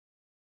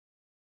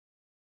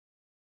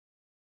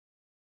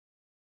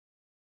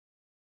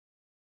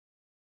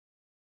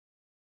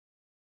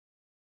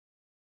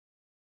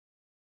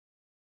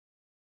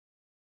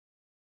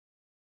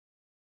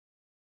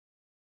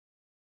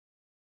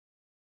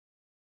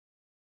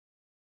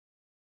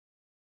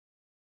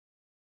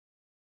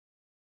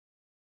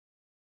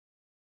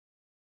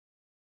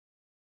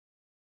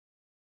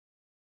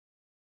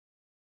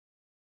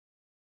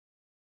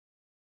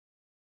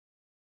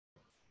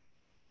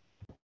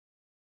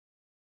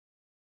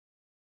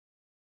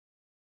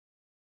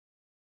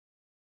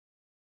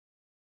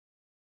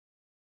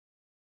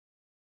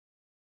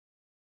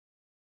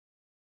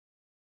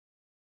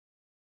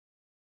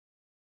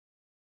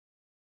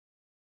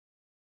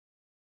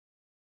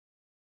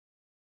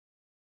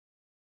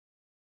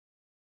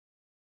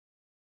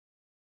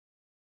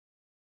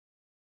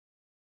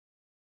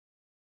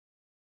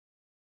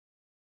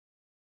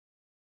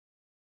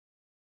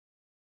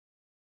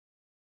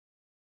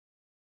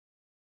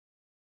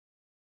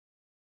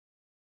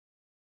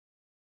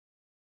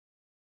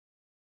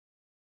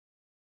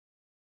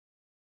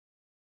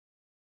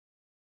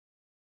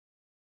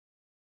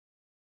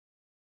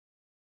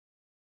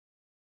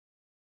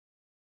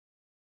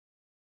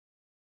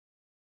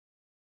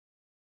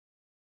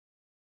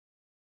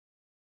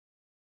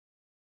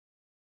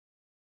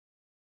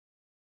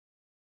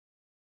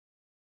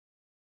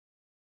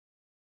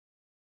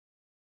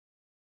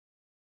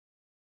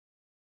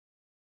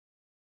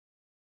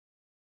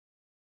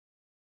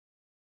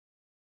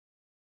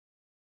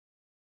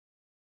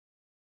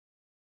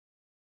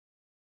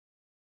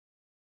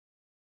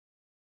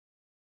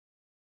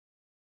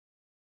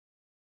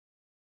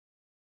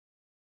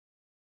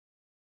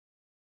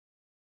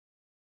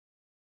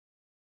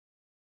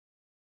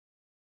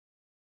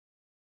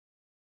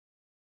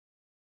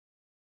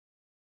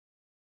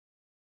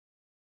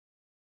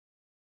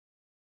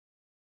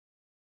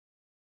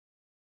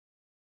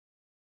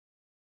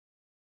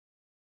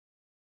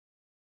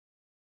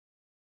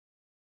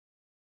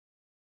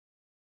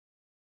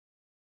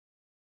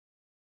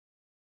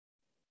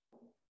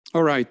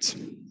All right.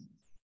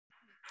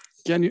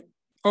 Can you?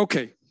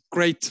 Okay,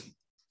 great.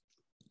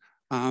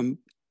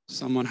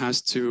 Someone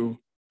has to.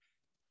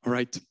 All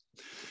right.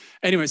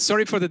 Anyway,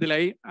 sorry for the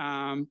delay.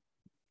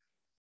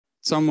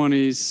 Someone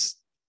is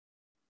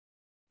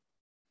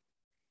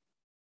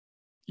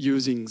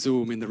using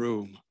Zoom in the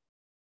room.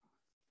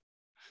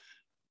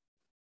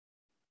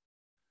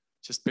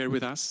 Just bear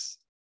with us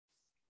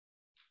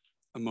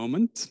a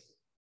moment.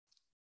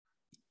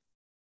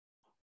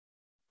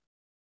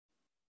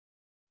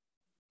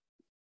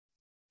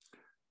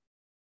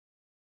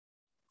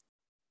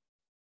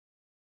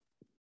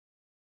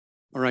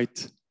 All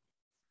right.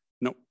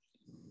 No.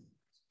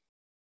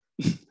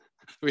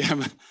 We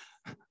have a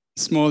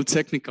small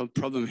technical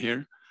problem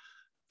here,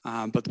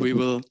 but we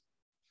will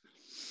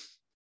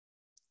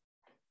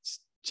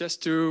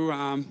just to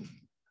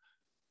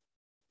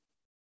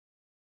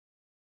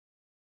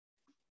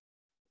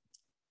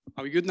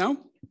are we good now?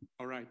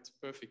 All right,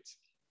 perfect.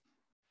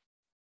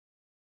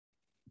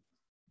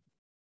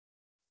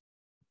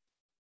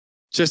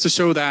 Just to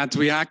show that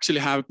we actually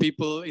have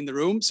people in the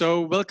room.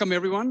 So welcome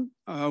everyone.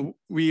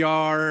 We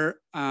are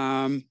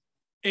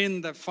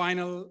in the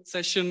final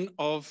session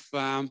of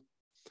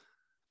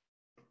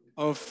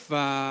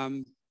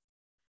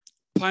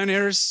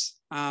Pioneers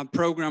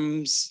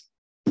Programs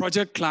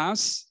project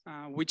class,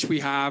 which we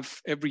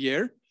have every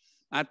year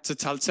at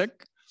TalTech.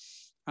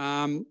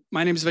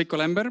 My name is Veiko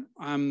Lember.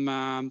 I'm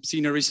a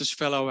senior research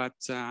fellow at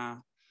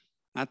the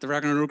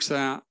Ragnar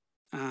Nurkse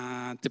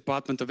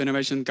Department of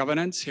Innovation and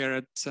Governance here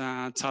at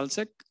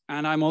TalTech.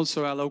 And I'm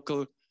also a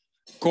local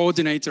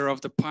coordinator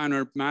of the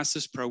Pioneer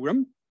Masters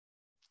Program.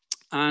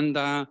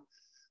 And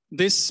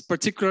this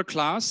particular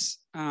class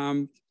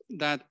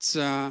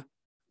that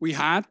we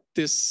had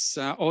this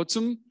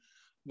autumn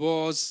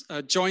was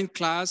a joint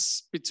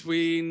class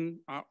between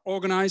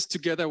organized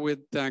together with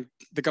the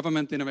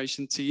government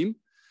innovation team.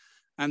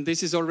 And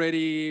this is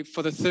already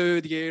for the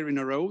third year in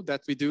a row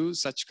that we do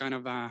such kind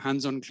of a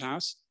hands-on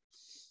class.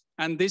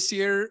 And this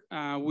year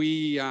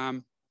we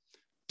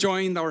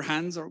joined our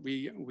hands, or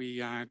we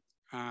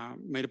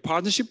made a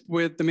partnership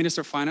with the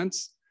Minister of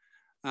Finance,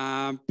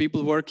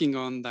 people working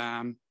on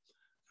the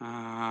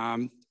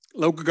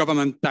local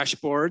government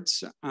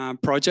dashboards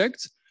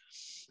project.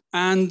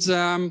 And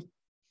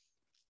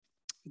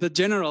the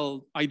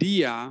general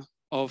idea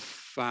of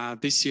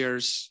this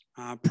year's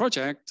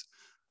project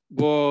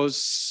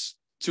was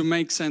to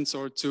make sense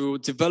or to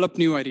develop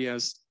new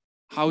ideas,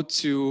 how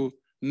to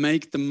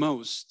make the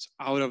most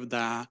out of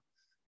the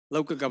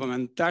local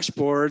government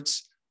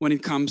dashboards when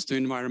it comes to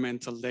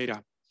environmental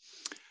data.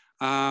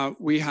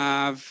 We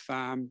have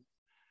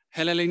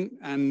Helen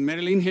and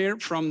Marilyn here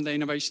from the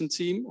innovation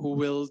team who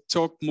will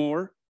talk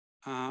more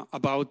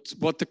about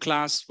what the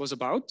class was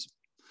about.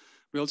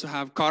 We also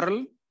have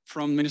Karl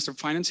from Minister of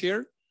Finance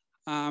here.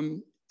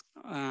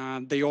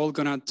 They all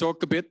gonna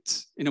talk a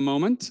bit in a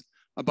moment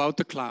about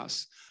the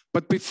class.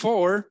 But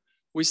before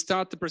we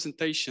start the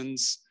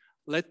presentations,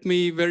 let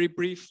me very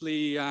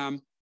briefly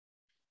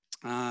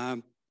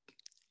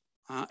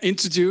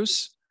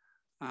introduce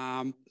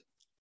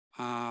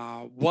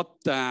what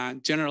the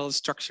general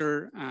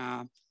structure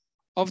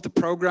of the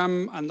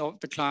program and of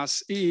the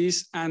class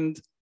is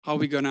and how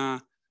we're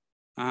gonna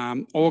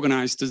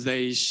organize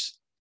today's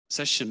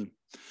session.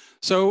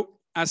 So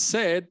as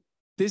said,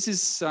 this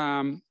is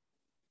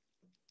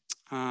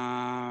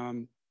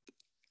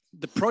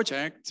the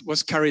project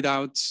was carried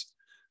out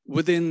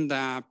within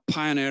the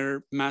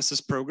Pioneer Masters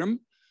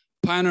Program.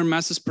 Pioneer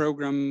Masters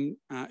Program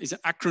is an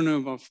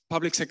acronym of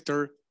Public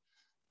Sector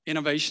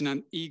Innovation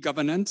and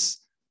eGovernance.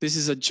 This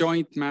is a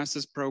joint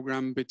master's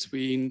program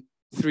between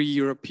 3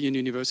 European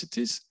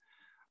universities.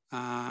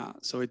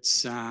 So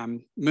it's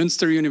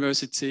Münster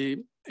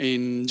University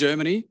in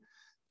Germany,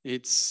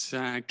 it's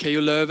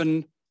KU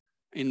Leuven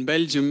in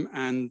Belgium,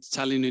 and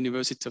Tallinn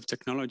University of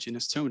Technology in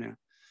Estonia.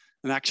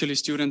 And actually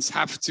students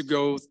have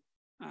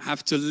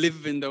to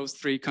live in those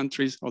 3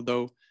 countries,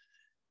 although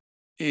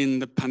in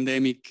the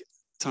pandemic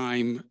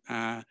time,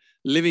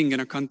 living in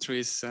a country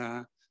is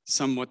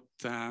somewhat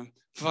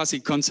fuzzy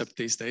concept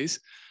these days.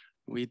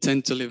 We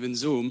tend to live in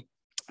Zoom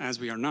as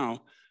we are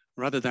now,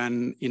 rather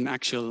than in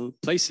actual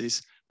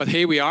places. But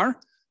here we are.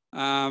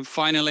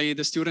 Finally,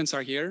 the students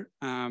are here.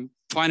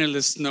 Finally,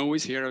 the snow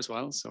is here as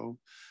well. So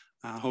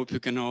I hope you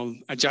can all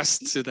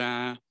adjust to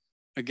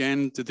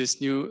to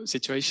this new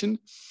situation.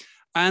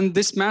 And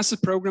this master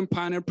program,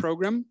 Pioneer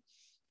Program,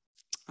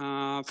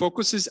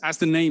 focuses, as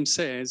the name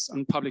says,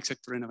 on public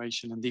sector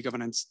innovation and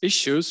e-governance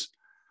issues.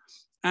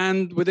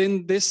 And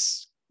within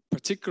this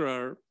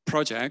particular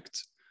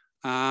project,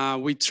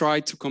 we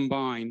try to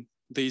combine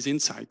these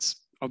insights,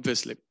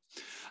 obviously.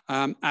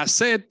 As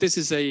said, this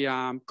is a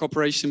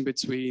cooperation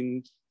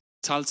between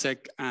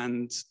TalTech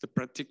and the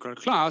particular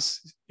class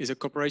is a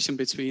cooperation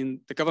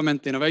between the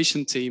government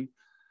innovation team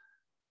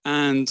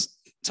and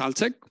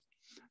TalTech.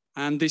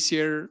 And this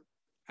year,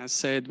 as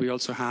said, we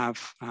also have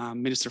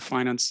Minister of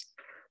Finance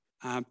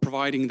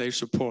providing their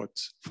support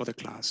for the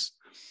class.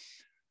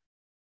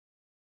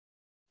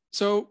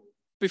 So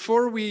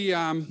before we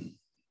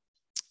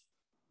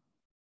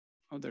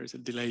Oh, there is a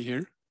delay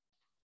here.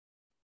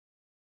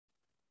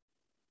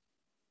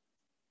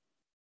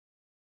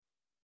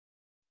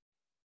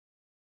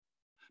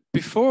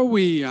 Before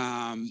we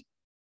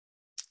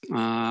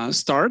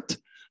start,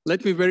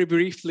 let me very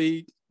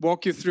briefly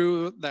walk you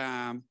through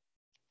the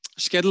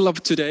schedule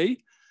of today.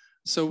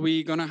 So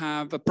we're gonna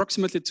have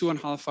approximately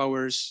 2.5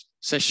 hours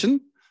session.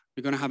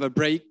 We're gonna have a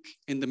break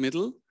in the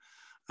middle.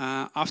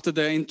 After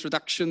the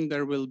introduction,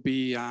 there will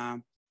be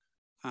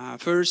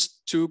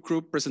first 2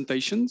 group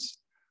presentations.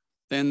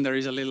 Then there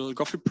is a little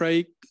coffee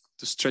break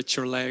to stretch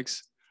your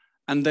legs.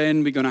 And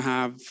then we're gonna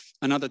have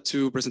another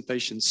 2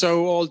 presentations.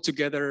 So all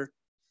together,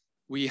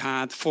 we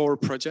had 4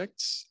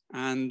 projects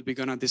and we're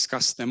gonna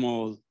discuss them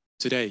all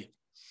today.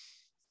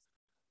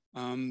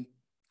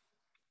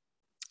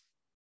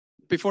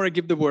 Before I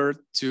give the word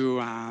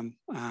to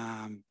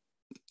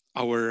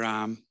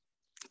our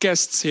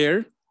guests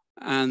here,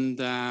 and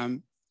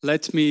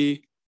let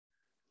me,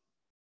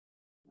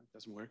 it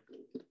doesn't work.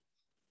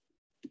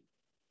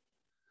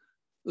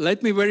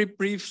 Let me very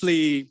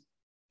briefly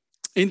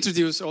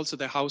introduce also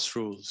the house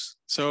rules.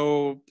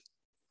 So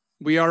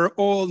we are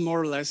all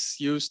more or less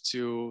used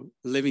to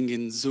living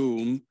in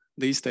Zoom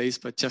these days,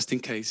 but just in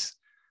case,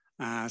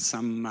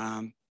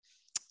 some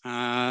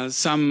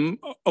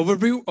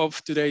overview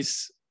of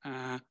today's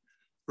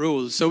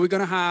rules. So we're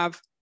gonna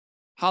have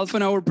half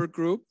an hour per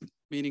group,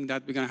 meaning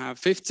that we're gonna have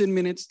 15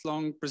 minutes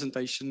long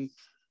presentation,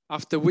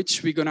 after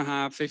which we're gonna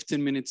have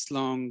 15 minutes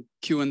long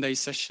Q&A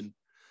session.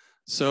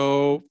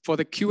 So for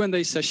the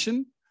Q&A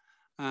session,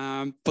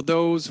 for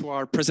those who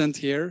are present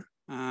here,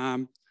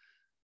 you're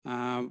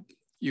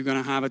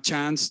gonna have a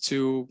chance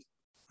to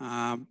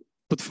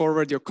put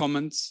forward your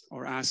comments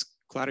or ask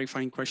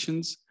clarifying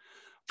questions.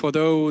 For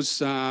those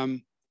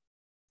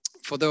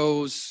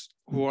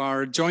who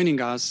are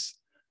joining us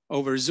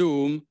over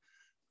Zoom,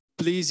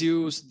 please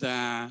use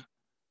the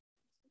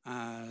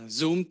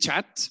Zoom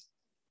chat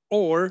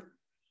or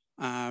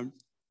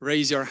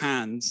raise your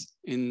hands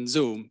in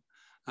Zoom.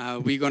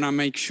 We're gonna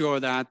make sure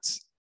that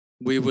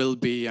we will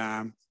be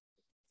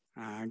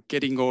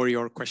getting all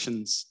your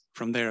questions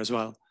from there as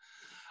well.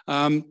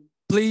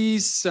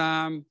 Please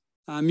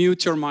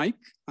mute your mic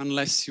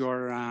unless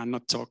you're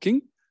not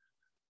talking.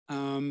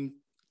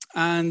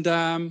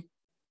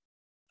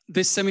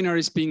 This seminar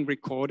is being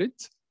recorded,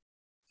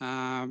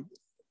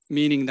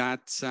 meaning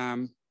that,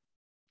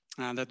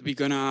 that we're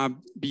gonna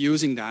be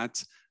using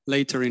that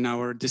later in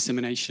our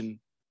dissemination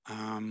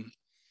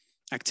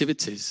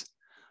activities.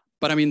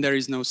 But I mean, there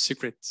is no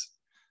secret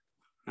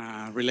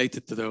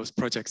related to those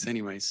projects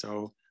anyway.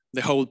 So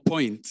the whole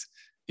point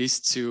is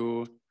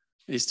to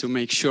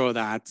make sure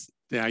that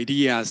the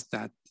ideas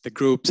that the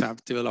groups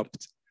have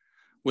developed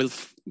will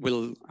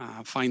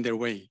find their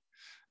way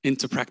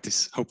into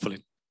practice,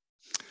 hopefully.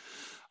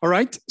 All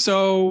right,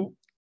 so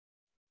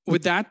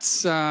with that,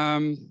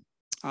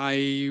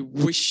 I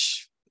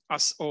wish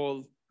us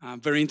all a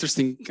very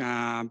interesting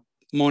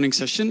morning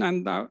session,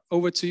 and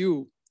over to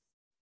you,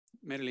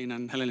 Marilyn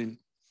and Helen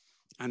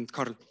and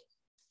Carl.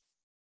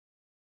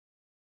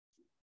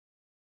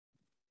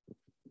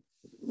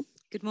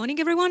 Good morning,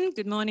 everyone.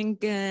 Good morning,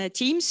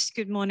 teams.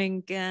 Good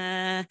morning,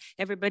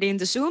 everybody in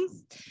the Zoom.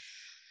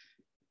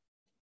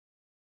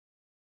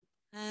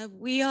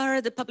 We are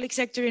the public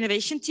sector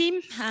innovation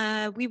team.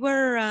 We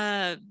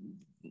were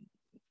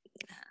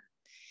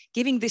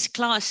giving this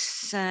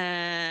class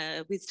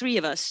with 3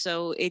 of us.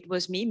 So it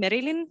was me,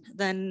 Marilyn,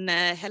 then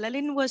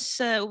Helen was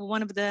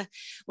one of the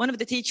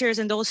teachers,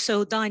 and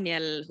also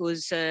Daniel,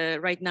 who's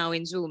right now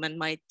in Zoom and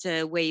might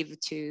wave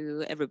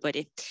to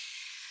everybody.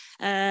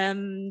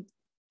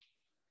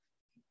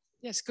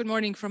 Yes, good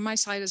morning from my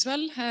side as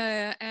well.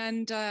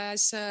 And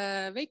as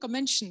Veiko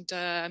mentioned,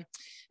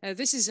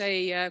 this is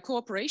a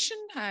cooperation.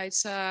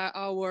 It's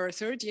our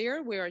 3rd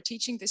year. We are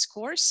teaching this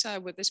course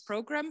with this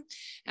program.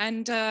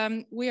 And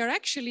we are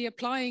actually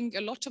applying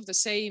a lot of the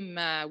same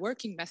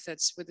working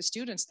methods with the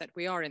students that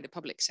we are in the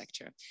public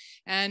sector.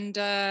 And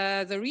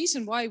the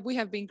reason why we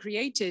have been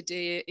created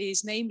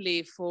is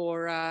namely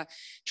for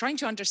trying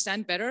to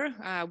understand better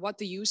what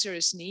the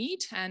users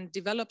need and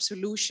develop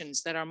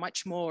solutions that are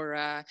much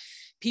more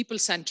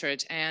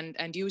people-centered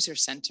and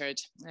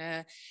user-centered.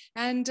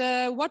 And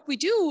what we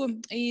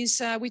do is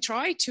we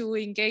try to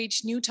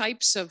engage new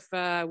types of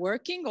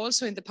working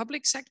also in the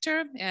public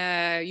sector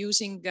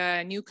using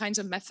new kinds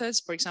of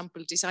methods, for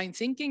example, design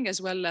thinking, as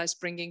well as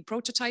bringing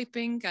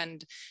prototyping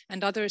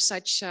and other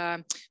such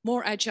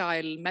more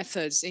agile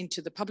methods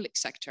into the public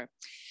sector.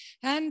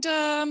 And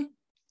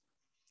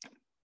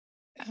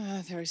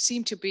there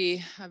seem to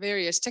be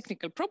various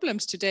technical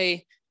problems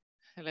today.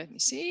 Let me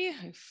see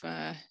if,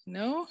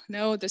 no,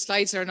 the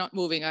slides are not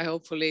moving. I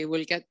hopefully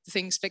will get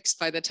things fixed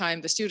by the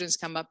time the students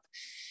come up.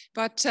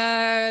 But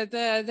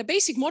the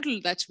basic model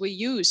that we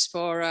use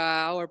for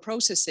our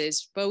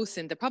processes, both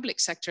in the public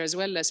sector as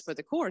well as for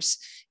the course,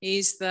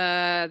 is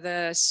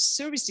the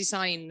service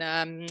design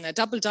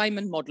double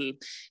diamond model.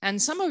 And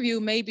some of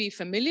you may be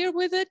familiar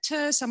with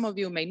it, some of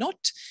you may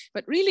not.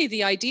 But really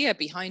the idea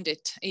behind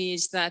it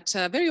is that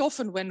very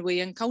often when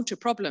we encounter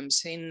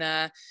problems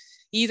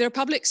either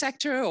public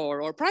sector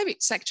or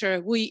private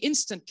sector, we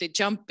instantly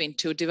jump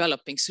into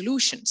developing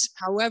solutions.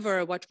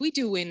 However, what we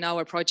do in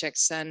our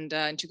projects and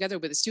together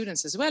with the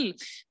students as well,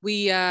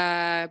 we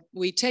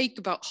take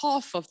about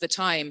half of the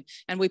time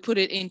and we put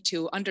it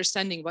into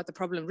understanding what the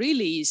problem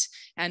really is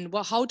and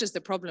how does the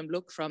problem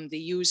look from the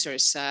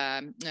user's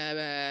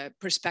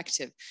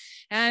perspective.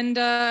 And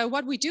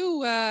what we do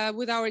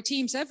with our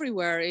teams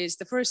everywhere is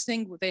the first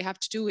thing they have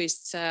to do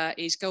is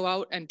go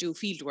out and do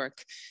field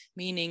work,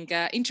 meaning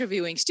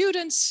interviewing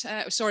students,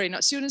 sorry,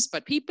 not students,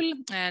 but people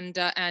and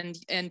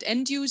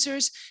end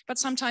users, but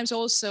sometimes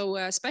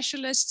also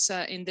specialists,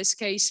 in this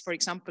case, for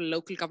example,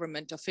 local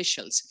government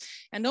officials.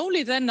 And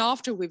only then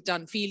after we've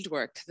done field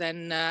work,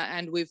 then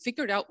and we've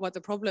figured out what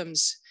the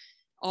problems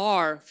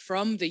are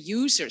from the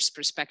user's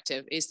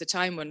perspective is the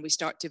time when we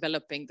start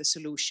developing the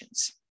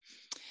solutions.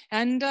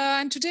 And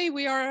today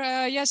we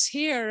are, yes,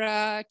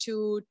 here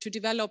to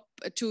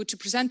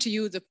present to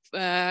you the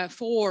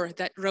 4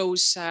 that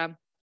rose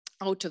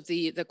out of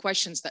the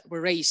questions that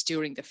were raised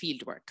during the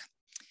fieldwork.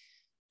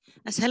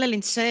 As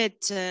Helen said,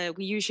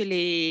 we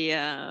usually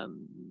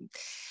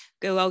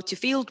go out to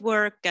field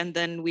work and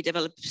then we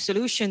develop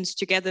solutions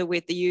together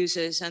with the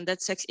users, and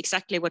that's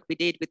exactly what we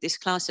did with this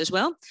class as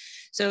well.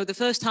 So the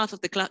first half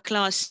of the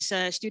class,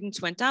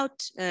 students went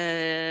out,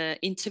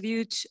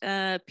 interviewed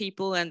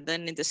people, and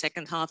then in the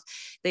second half,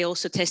 they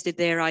also tested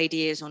their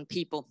ideas on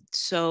people.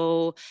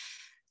 So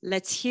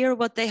let's hear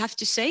what they have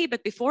to say.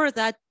 But before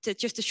that,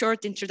 just a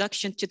short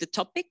introduction to the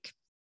topic.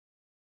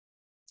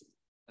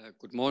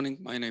 Good morning.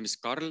 My name is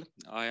Karl.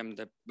 I am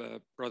the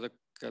product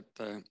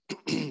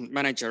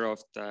manager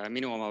of the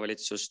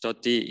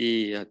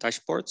minuomavalitsus.ee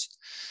dashboards.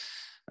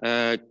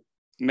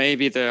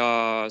 Maybe there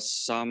are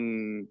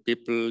some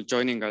people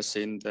joining us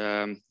in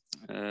the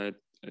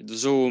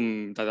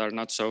Zoom that are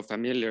not so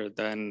familiar,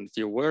 then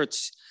few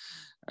words.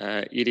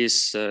 It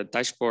is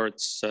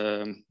dashboards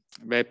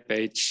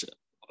webpage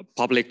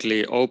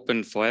publicly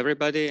open for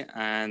everybody,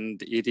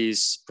 and it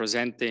is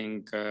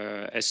presenting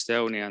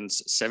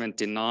Estonians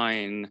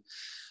 79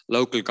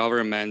 local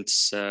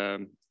governments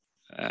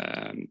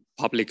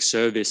public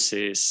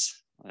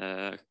services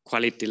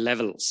quality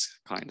levels,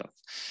 kind of.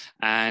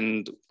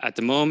 And at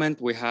the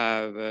moment we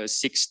have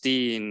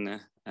 16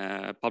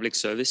 public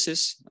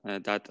services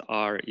that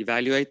are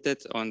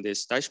evaluated on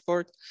this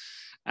dashboard,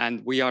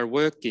 and we are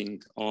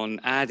working on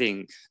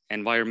adding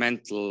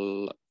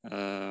environmental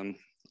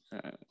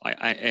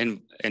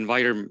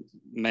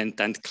environment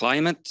and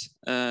climate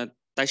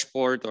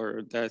dashboard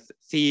or the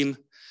theme.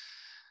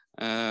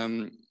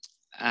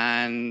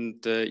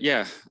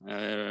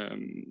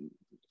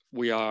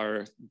 We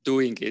are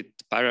doing it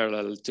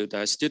parallel to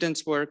the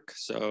students' work.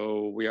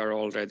 So we have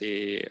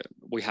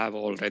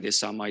already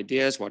some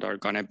ideas what are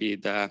going to be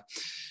the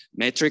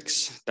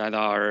metrics that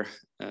are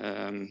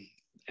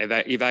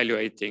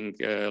evaluating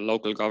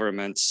local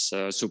government's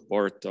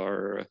support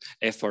or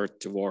effort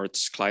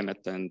towards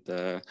climate and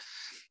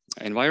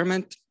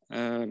environment.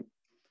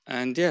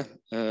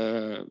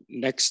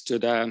 Next to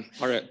the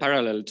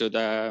parallel to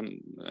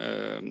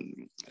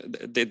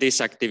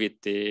this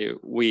activity,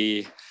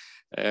 we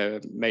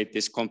made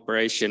this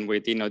comparison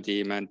with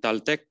InnoTeam and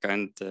TalTech,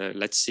 and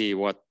let's see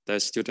what the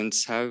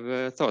students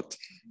have thought.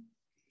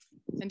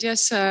 And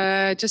yes,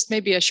 just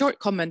maybe a short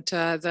comment.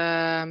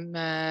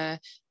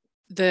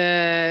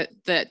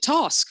 The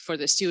task for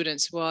the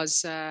students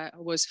was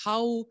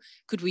how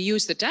could we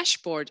use the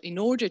dashboard in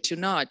order to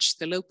nudge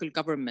the local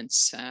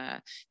governments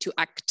to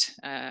act.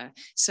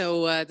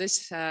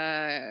 This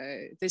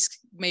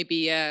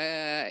maybe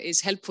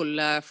is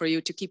helpful for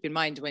you to keep in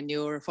mind when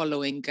you're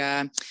following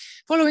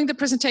the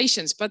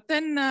presentations. But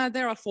then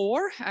there are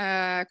 4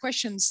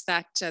 questions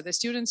that the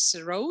students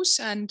rose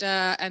and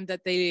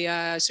that they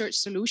searched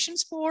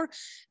solutions for.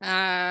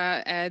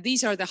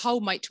 These are the how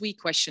might we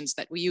questions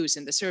that we use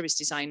in the service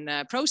design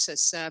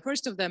process.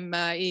 First of them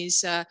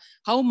is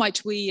how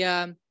might we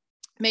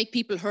make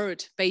people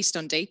heard based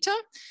on data?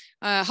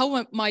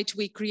 How might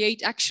we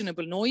create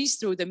actionable noise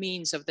through the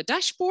means of the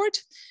dashboard?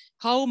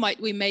 How might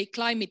we make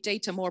climate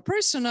data more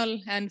personal?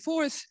 And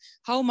 4th,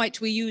 how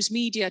might we use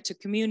media to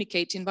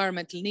communicate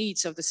environmental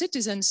needs of the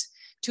citizens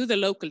to the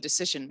local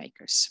decision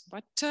makers?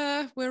 But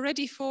we're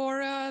ready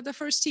for the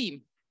first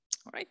team.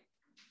 All right.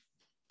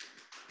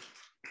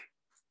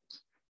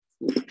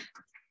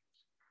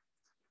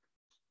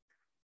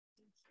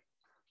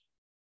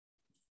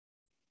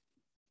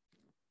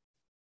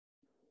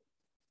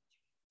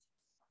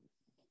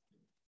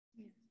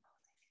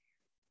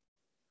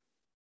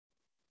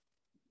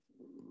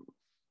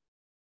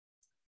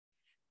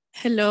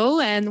 Hello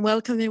and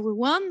welcome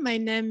everyone. My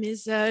name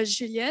is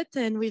Juliette,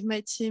 and with my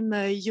team,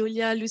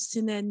 Julia,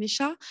 Lucina, and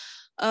Misha,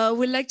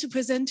 we'd like to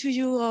present to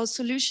you our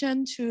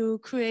solution to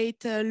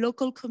create a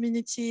local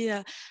community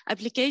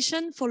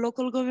application for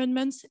local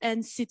governments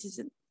and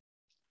citizens.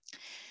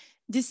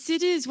 This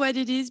city is what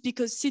it is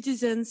because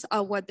citizens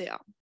are what they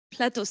are.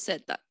 Plato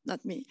said that,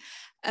 not me.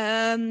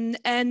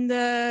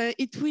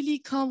 It really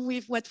comes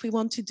with what we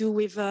want to do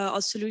with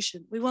our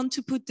solution. We want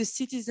to put the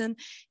citizen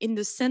in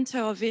the center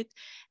of it.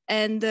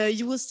 And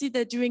you will see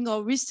that during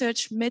our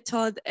research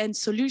method and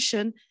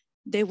solution,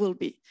 they will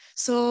be.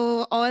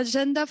 So our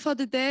agenda for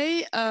the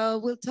day,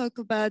 we'll talk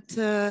about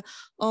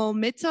our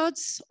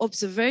methods,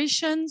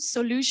 observation,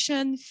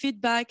 solution,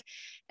 feedback,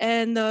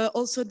 and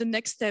also the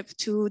next step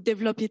to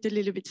develop it a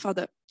little bit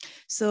further.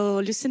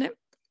 So Lucine.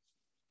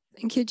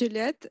 Thank you,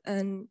 Juliette,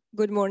 and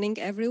good morning,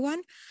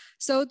 everyone.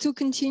 So to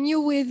continue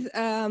with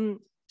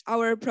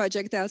our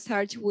project, I'll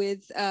start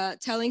with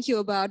telling you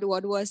about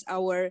what was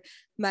our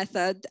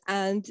method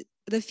and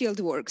the field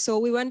work. So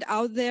we went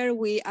out there,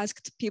 we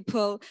asked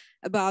people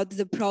about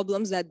the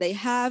problems that they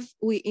have.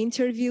 We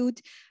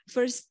interviewed.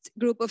 First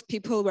group of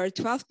people were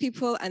 12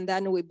 people, and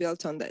then we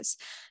built on this.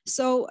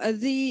 So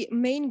the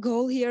main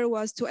goal here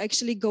was to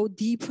actually go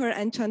deeper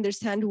and to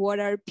understand what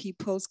are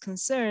people's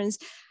concerns.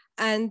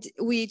 And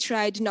we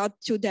tried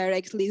not to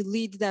directly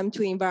lead them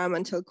to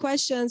environmental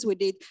questions. We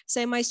did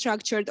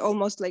semi-structured,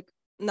 almost like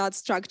not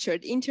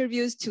structured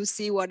interviews to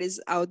see what is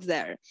out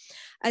there.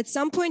 At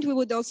some point, we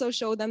would also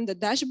show them the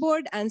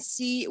dashboard and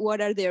see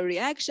what are their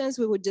reactions.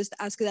 We would just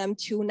ask them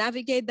to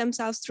navigate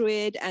themselves through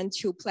it and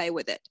to play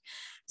with it.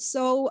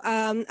 So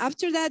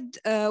after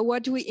that,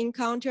 what we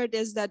encountered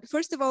is that,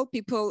 first of all,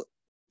 people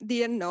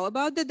didn't know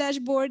about the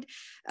dashboard.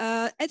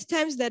 At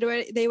times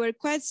they were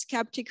quite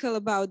skeptical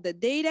about the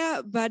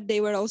data, but they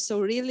were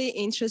also really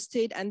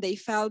interested and they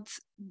felt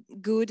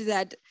good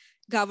that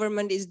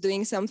government is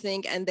doing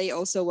something and they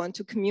also want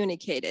to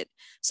communicate it.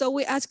 So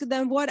we asked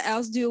them, what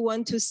else do you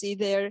want to see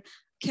there?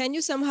 Can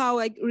you somehow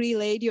like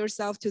relate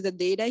yourself to the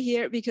data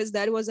here? Because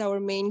that was our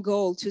main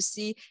goal, to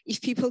see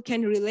if people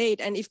can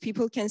relate and if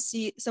people can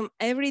see some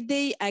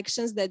everyday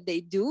actions that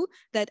they do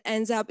that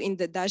ends up in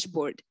the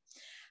dashboard.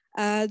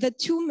 The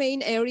two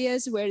main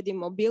areas were the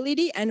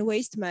mobility and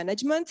waste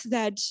management,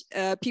 that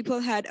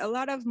people had a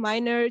lot of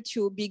minor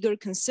to bigger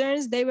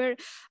concerns. They were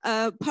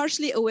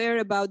partially aware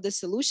about the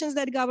solutions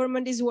that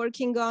government is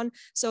working on.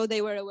 So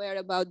they were aware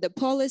about the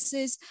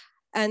policies,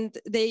 and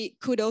they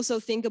could also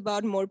think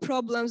about more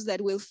problems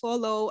that will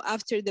follow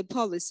after the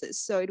policies.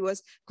 So it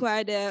was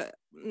quite a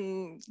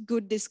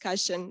good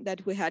discussion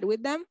that we had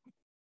with them.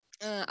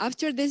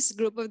 After this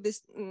group of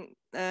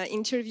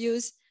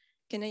interviews,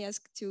 can I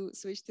ask to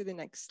switch to the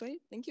next slide?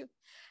 Thank you.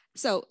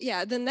 So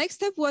yeah, the next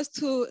step was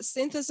to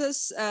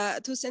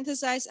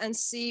synthesize and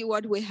see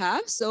what we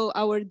have. So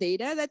our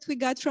data that we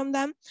got from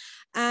them.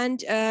 And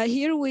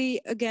here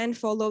we again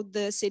followed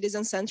the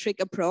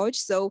citizen-centric approach.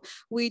 So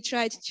we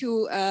tried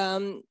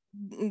to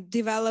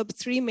develop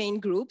three main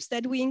groups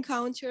that we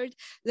encountered.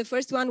 The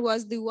first one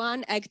was the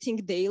one acting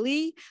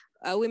daily.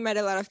 We met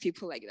a lot of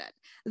people like that.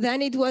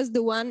 Then it was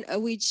the one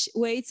which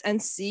waits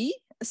and see.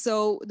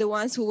 So the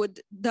ones who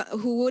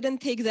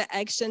wouldn't take the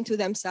action to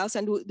themselves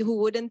and who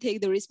wouldn't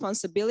take the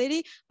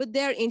responsibility, but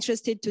they're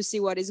interested to see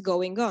what is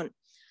going on.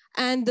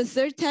 And the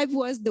third type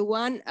was the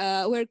one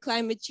where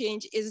climate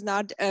change is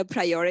not a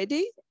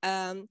priority.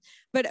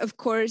 But of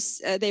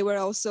course, they were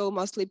also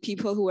mostly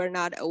people who were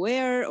not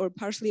aware or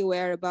partially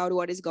aware about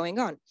what is going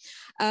on.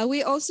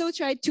 We also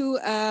tried to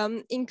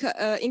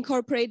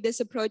incorporate this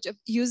approach of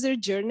user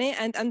journey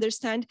and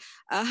understand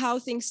how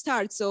things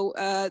start. So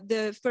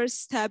the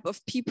first step of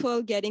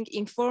people getting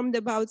informed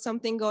about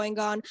something going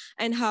on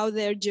and how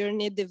their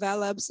journey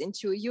develops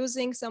into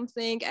using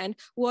something and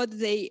what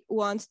they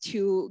want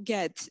to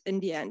get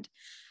in the end.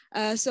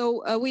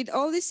 So with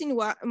all this in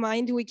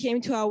mind, we came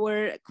to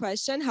our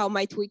question, how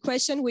might we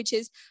question, which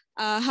is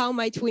how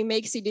might we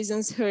make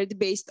citizens heard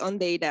based on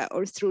data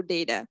or through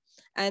data?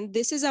 And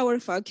this is our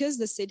focus,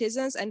 the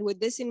citizens. And with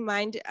this in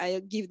mind,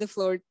 I'll give the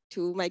floor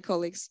to my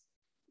colleagues.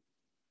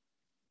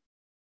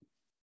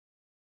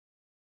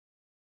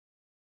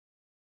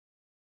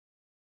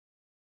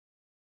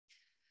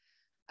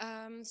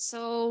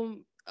 So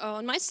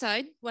on my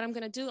side, what I'm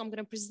going to do, I'm going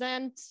to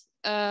present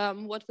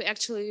what we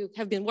actually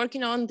have been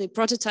working on, the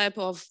prototype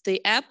of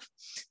the app,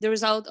 the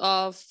result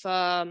of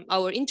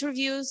our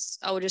interviews,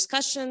 our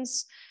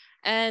discussions,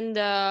 and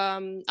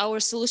our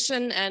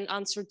solution and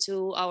answer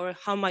to our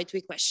how might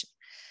we question.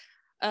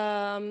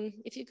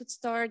 If you could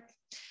start.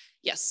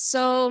 Yes,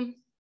 so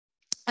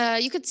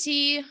you could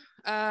see,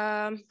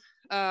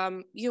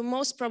 you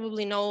most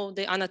probably know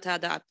the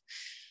Anatad app.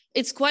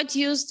 It's quite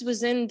used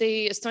within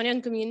the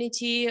Estonian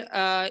community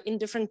in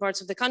different parts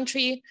of the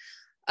country.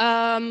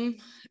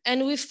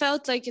 And we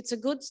felt like it's a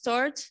good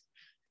start,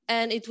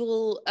 and it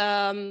will,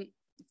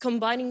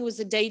 combining with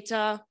the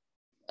data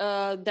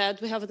that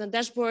we have on the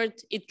dashboard,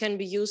 it can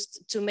be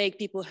used to make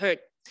people heard.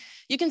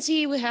 You can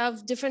see we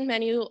have different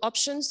menu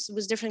options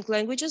with different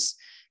languages.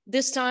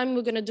 This time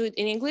we're going to do it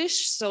in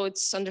English, so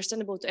it's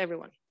understandable to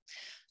everyone.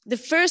 The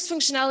first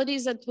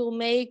functionalities that will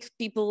make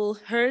people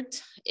heard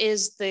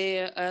is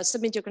the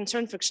submit your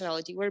concern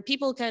functionality, where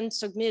people can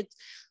submit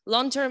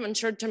long-term and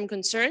short-term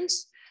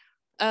concerns.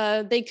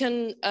 They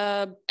can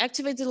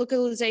activate the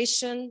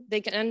localization,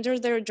 they can enter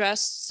their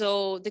address,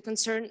 so the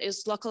concern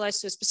is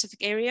localized to a specific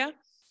area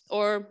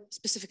or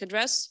specific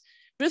address.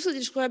 briefly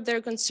describe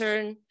their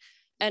concern,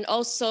 and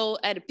also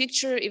add a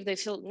picture if they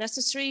feel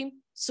necessary.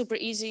 Super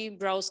easy,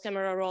 browse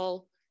camera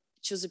roll,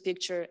 choose a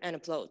picture and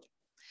upload.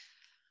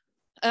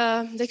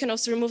 They can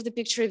also remove the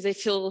picture if they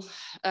feel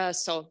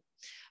so.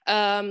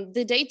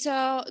 The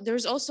data,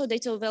 there's also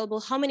data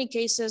available, how many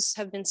cases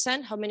have been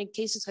sent, how many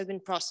cases have been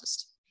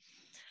processed.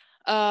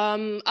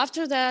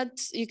 After that,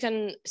 you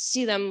can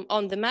see them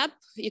on the map.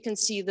 You can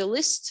see the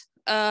list,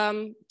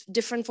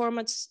 different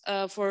formats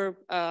for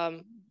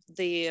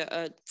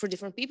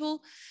different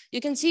people.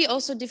 You can see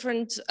also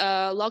different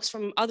logs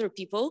from other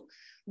people,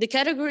 the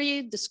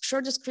category, the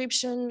short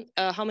description,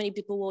 how many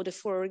people voted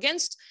for or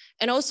against,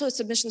 and also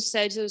submission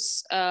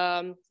status,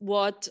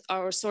 what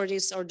our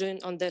authorities are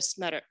doing on this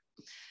matter.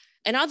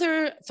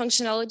 Another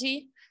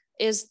functionality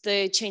is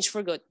the change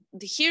for good.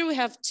 Here we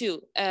have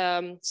two.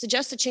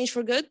 Suggest a change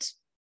for good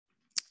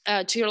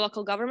to your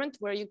local government,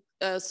 where you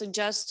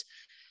suggest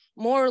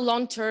more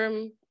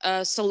long-term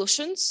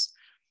solutions.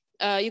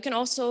 You can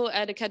also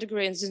add a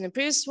category as in the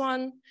previous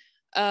one.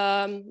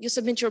 You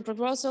submit your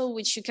proposal,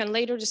 which you can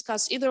later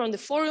discuss either on the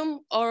forum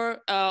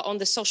or on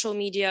the social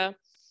media,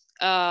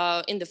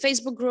 in the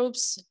Facebook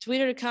groups,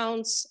 Twitter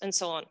accounts, and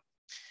so on.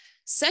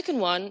 Second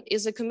one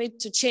is a commit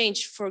to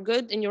change for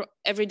good in your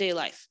everyday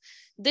life.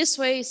 This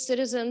way,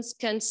 citizens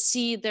can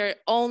see their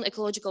own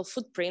ecological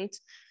footprint,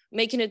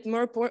 making it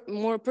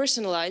more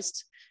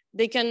personalized.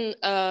 They can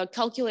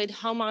calculate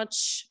how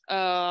much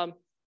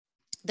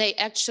they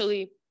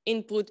actually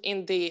input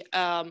in the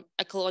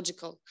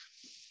ecological.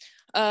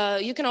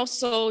 You can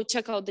also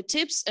check out the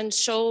tips and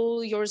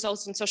show your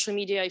results on social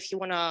media if you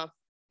want to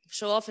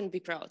show off and be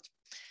proud.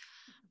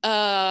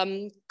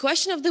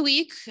 Question of the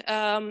week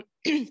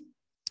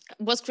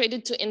was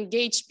created to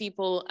engage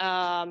people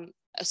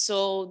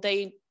so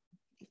they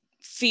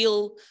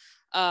feel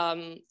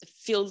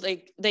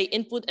like they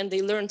input and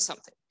they learn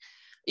something.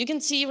 You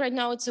can see right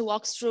now it's a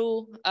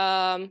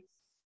walkthrough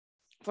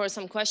for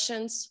some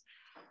questions.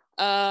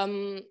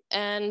 In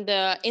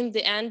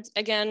the end,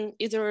 again,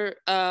 either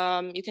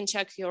you can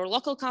check your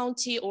local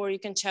county or you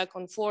can check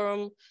on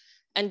forum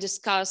and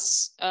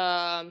discuss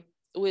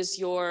with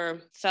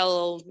your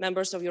fellow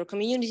members of your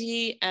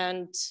community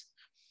and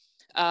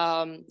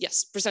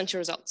yes, present your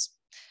results.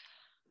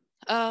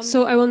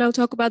 So I will now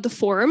talk about the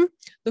forum.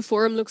 The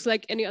forum looks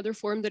like any other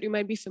forum that you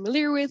might be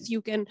familiar with.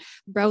 You can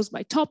browse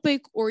by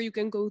topic, or you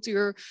can go to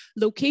your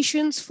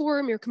locations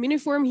forum, your community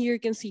forum. Here you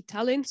can see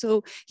Tallinn.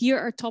 So here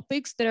are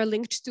topics that are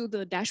linked to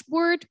the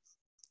dashboard.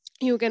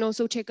 You can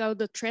also check out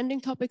the trending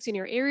topics in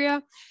your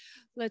area.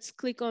 Let's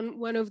click on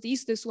one of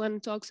these. This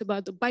one talks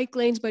about the bike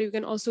lanes, but you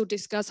can also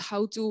discuss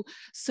how to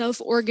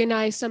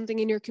self-organize something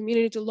in your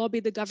community to lobby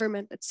the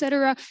government,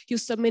 etc. You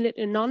submit it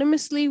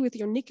anonymously with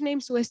your nickname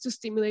so as to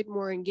stimulate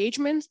more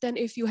engagement than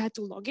if you had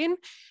to log in,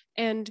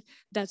 and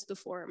that's the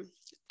forum.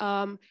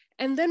 And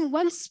then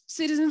once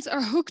citizens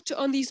are hooked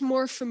on these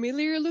more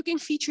familiar looking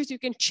features, you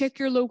can check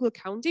your local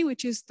county,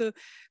 which is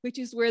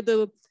where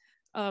the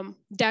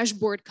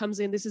dashboard comes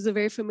in. This is a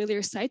very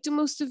familiar site to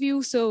most of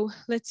you. So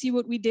let's see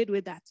what we did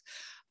with that.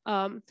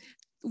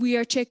 We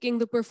are checking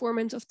the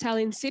performance of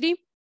Tallinn City.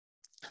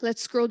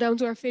 Let's scroll down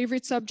to our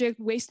favorite subject,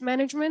 waste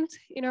management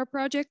in our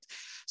project.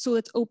 So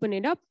let's open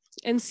it up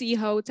and see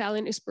how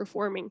Tallinn is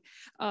performing.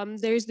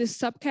 There's this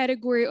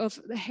subcategory of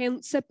the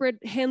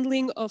separate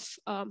handling of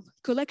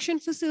collection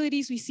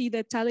facilities. We see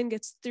that Tallinn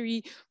gets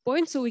 3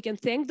 points, so we can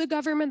thank the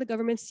government. The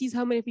government sees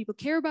how many people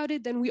care about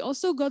it. Then we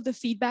also got the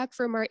feedback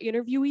from our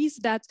interviewees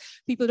that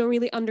people don't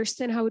really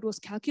understand how it was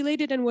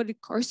calculated and what it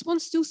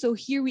corresponds to. So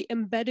here we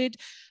embedded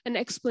an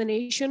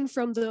explanation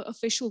from the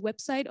official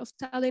website of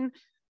Tallinn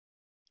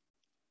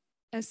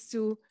as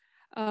to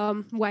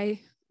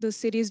why the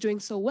city is doing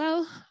so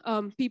well.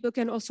 People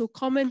can also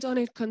comment on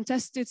it,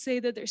 contest it, say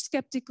that they're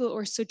skeptical,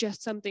 or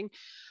suggest something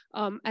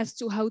as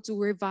to how to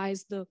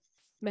revise the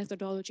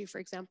methodology, for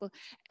example.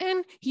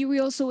 And here we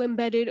also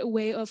embedded a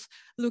way of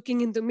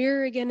looking in the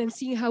mirror again and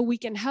seeing how we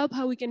can help,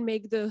 how we can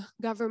make the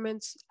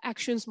government's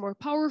actions more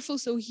powerful.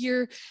 So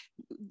here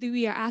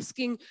we are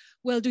asking,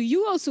 well, do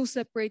you also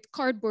separate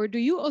cardboard? Do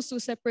you also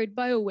separate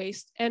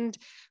bio-waste? And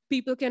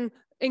people can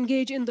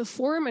engage in the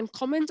forum and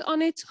comment on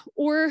it,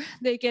 or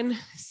they can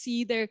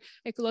see their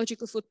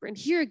ecological footprint.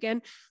 Here again,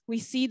 we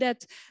see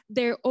that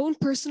their own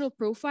personal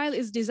profile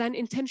is designed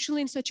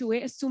intentionally in such a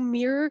way as to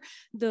mirror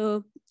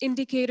the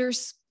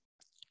indicators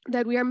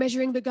that we are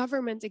measuring the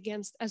government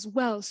against as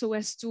well, so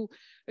as to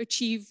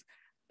achieve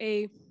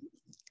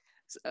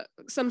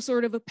some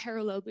sort of a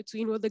parallel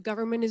between what the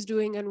government is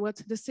doing and what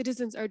the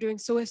citizens are doing,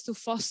 so as to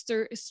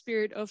foster a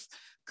spirit of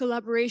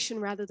collaboration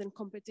rather than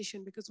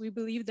competition. Because we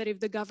believe that if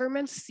the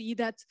governments see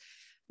that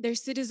their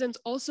citizens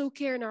also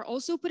care and are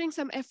also putting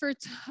some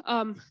effort,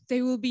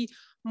 they will be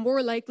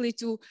more likely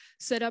to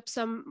set up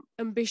some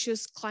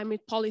ambitious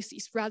climate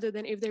policies rather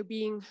than if they're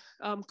being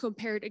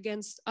compared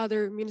against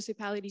other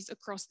municipalities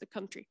across the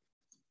country.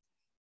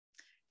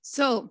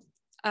 So,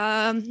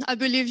 I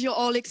believe you're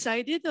all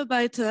excited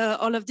about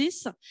all of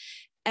this.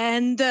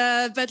 And,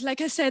 but like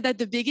I said at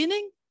the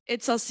beginning,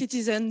 it's our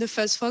citizen, the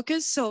first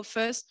focus. So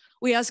first,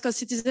 we ask our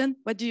citizens,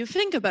 what do you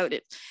think about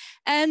it?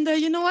 And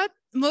you know what?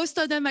 Most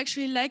of them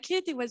actually like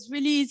it. It was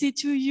really easy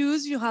to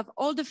use. You have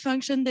all the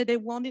functions that they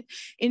wanted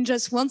in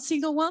just one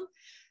single one.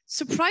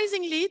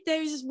 Surprisingly,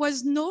 there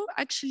was no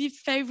actually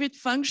favorite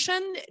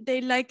function. They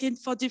like it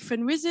for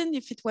different reasons,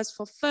 if it was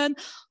for fun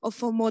or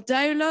for more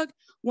dialogue.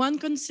 One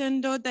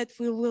concern though that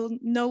we'll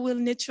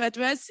need to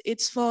address,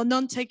 it's for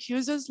non-tech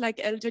users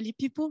like elderly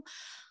people.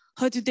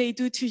 How do they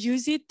do to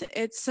use it?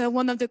 It's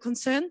one of the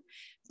concerns.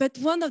 But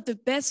one of the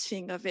best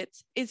things of it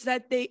is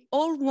that they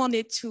all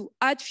wanted to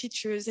add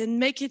features and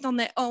make it on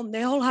their own.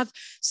 They all have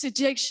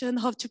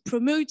suggestions how to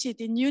promote it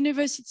in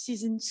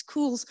universities, in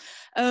schools,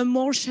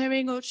 more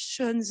sharing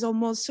options or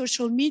more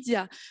social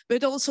media,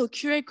 but also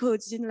QR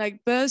codes in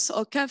like bus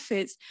or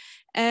cafes.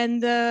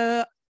 And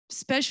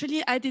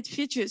especially added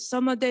features.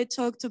 Some of them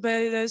talked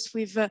about us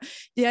with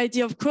the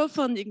idea of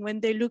crowdfunding when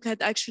they look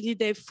at actually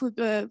their food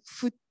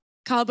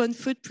carbon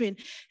footprint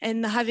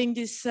and having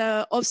this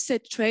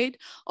offset trade,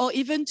 or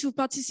even to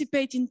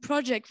participate in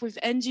projects with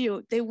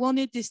NGO. They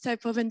wanted this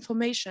type of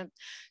information.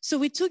 So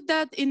we took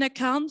that in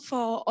account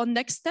for our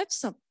next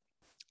steps.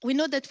 We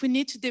know that we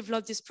need to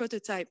develop this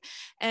prototype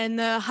and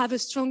have a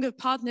stronger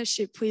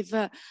partnership with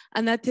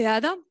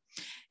Anateada.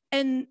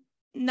 And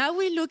now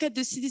we look at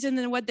the citizen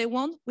and what they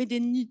want. We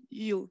need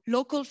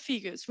local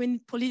figures. We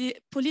need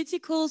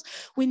politicals,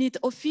 we need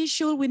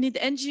official, we need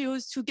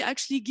NGOs to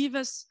actually give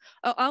us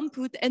our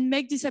input and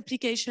make this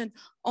application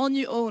on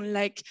your own,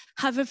 like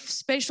have a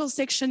special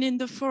section in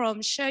the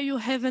forum, share your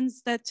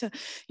events that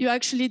you're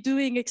actually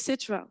doing,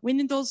 etc. We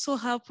need also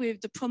help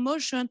with the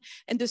promotion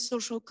and the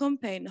social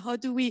campaign. How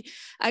do we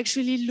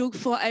actually look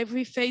for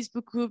every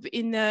Facebook group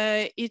in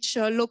each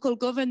local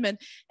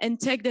government and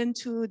take them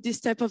to this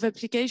type of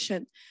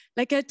application?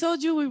 Like I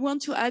told you, we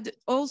want to add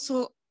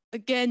also,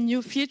 again,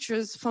 new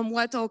features from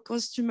what our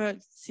customer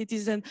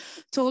citizen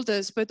told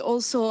us, but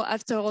also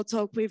after our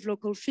talk with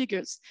local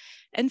figures.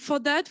 And for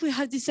that, we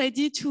have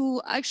decided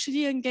to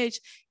actually engage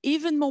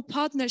even more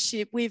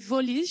partnership with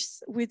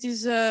Volis, which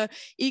is a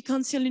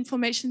e-council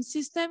information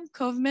system,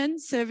 government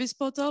service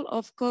portal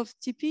of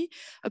GovTP,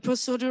 a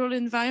procedural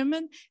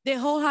environment. They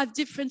all have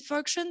different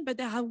functions, but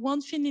they have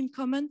one thing in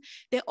common.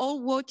 They're all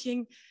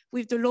working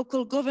with the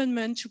local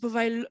government to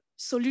provide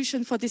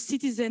solution for the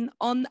citizen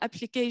on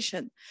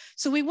application.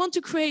 So we want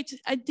to create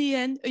at the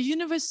end a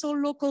universal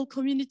local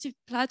community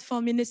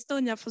platform in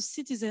Estonia for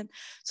citizens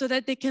so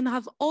that they can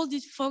have all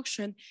these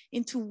functions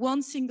into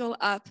one single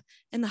app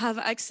and have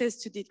access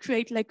to it,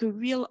 create like a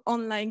real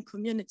online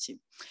community.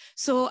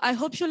 So I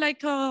hope you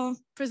like our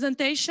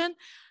presentation.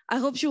 I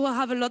hope you will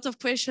have a lot of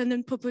questions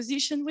and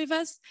propositions with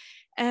us.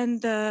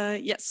 And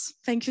yes,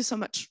 thank you so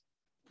much.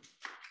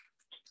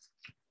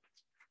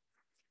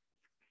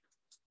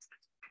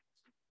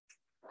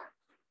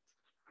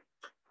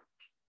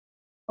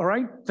 All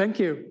right, thank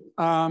you.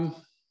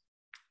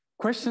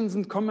 Questions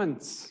and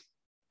comments,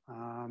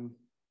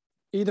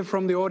 either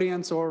from the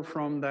audience or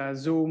from the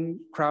Zoom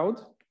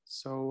crowd.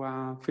 So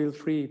feel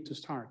free to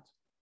start.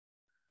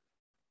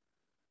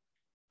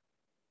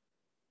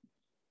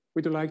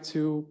 Would you like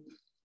to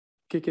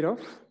kick it off?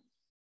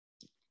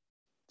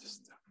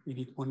 We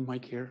need one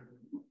mic here.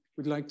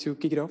 Would you like to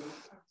kick it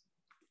off?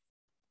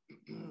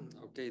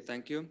 Okay,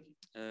 thank you.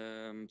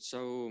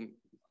 So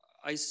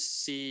I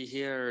see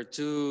here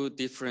two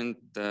different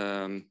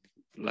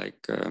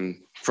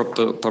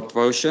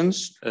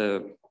propositions.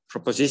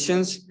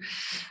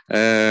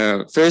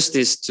 First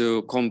is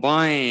to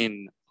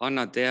combine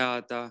Anna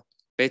Teada,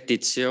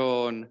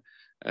 Petitsioon,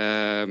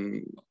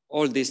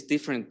 all these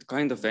different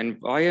kind of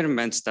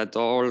environments that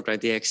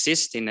already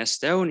exist in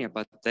Estonia,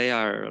 but they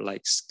are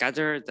like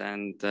scattered.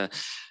 And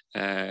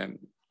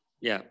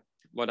yeah,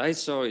 what I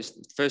saw is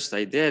the first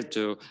idea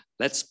to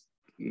let's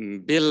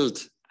build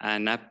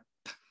an app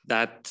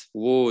that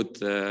would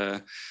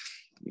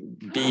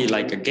be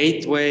like a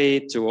gateway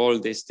to all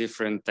these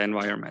different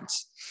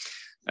environments.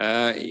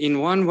 In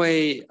one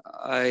way,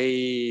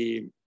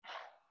 I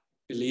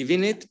believe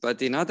in it,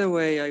 but in other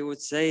way, I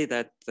would say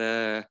that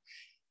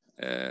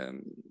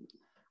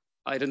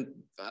I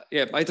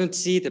don't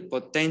see the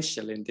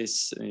potential in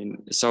this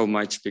so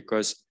much,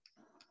 because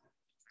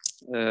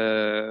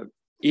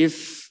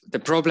if the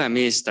problem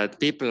is that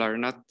people are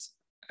not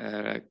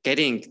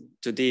getting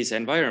to these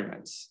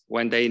environments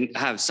when they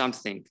have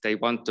something, they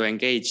want to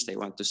engage, they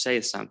want to say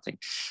something,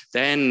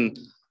 then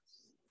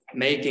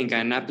making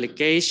an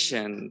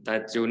application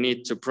that you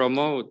need to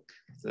promote.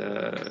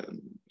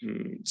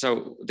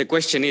 So the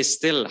question is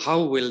still,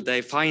 how will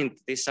they find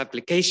this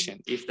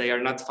application if they are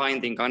not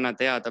finding Anna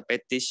Teada,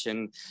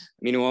 Petition,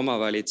 Minu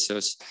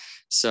Omavalitsus?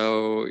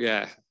 So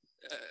yeah,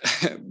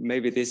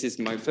 maybe this is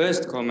my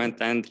first comment.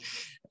 And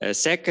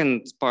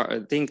second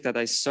thing that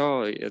I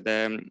saw,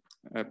 the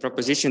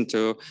proposition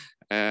to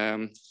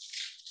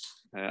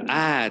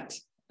add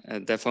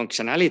the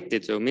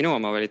functionality to Minu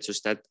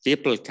Omavalitsus that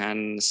people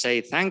can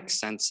say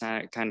thanks and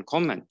can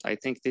comment. I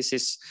think this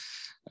is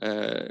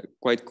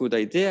quite good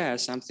idea,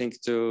 something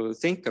to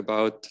think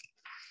about.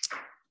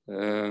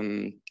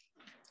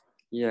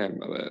 Yeah,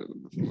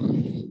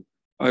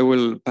 I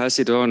will pass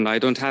it on. I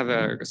don't have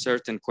a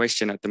certain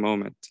question at the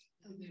moment.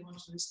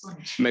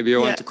 Maybe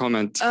you want to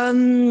comment.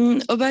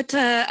 About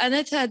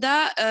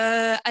Anatada,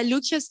 I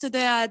looked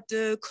yesterday at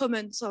the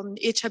comments on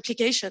each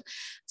application.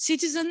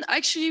 Citizens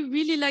actually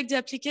really like the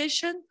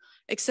application,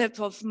 except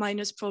of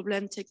minus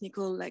problem,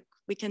 technical, like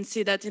we can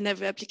see that in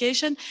every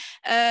application.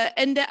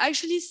 And they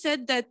actually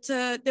said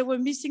that they were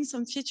missing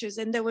some features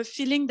and they were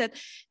feeling that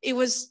it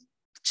was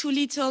too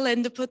little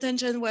and the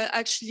potential were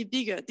actually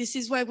bigger. This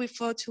is why we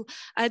thought to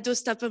add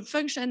those type of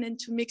function and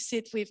to mix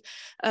it with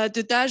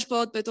the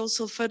dashboard, but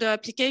also further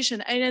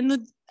application.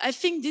 And I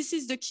think this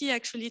is the key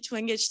actually to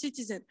engage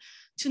citizens,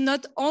 to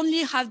not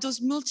only have those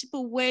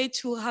multiple ways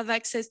to have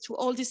access to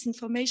all this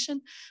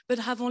information, but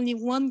have only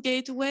one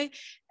gateway.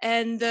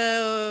 And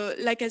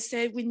like I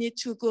said, we need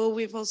to go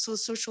with also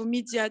social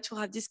media to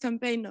have this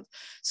campaign of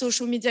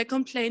social media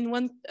complaint.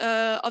 One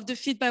of the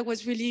feedback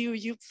was really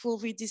useful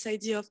with this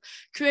idea of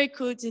QR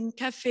codes in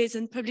cafes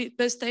and public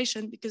bus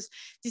stations, because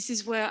this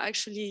is where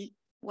actually,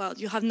 well,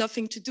 you have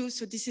nothing to do.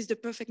 So this is the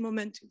perfect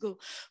moment to go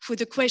for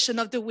the question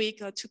of the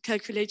week or to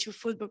calculate your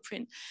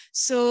footprint.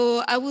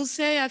 So I will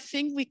say, I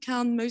think we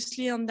count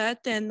mostly on that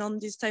and on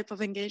this type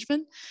of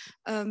engagement,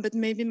 but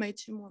maybe my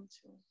team wants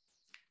to.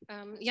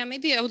 Yeah,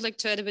 maybe I would like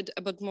to add a bit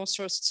about more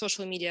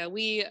social media.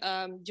 We,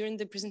 during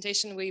the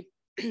presentation, we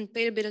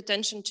paid a bit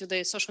attention to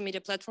the social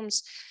media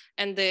platforms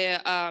and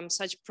the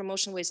such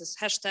promotion ways as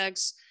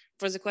hashtags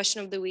for the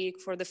question of the week,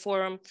 for the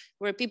forum,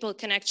 where people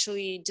can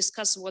actually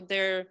discuss what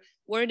they're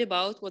worried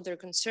about, what their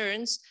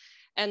concerns,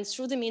 and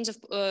through the means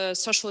of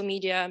social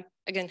media,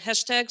 again,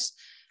 hashtags,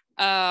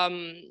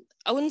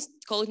 I wouldn't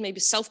call it maybe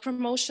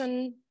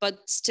self-promotion,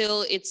 but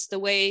still it's the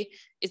way,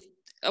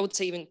 I would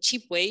say even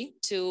cheap way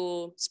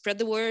to spread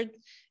the word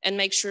and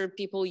make sure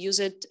people use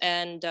it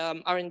and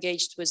are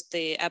engaged with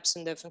the apps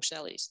and the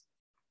functionalities.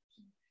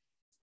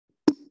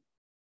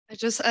 I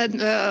just add,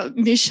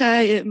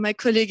 Misha, my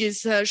colleague,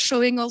 is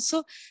showing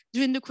also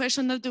during the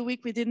question of the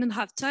week, we didn't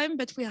have time,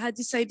 but we had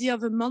this idea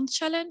of a month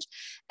challenge.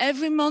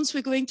 Every month,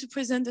 we're going to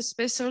present a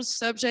special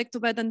subject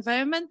about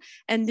environment.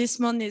 And this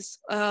month is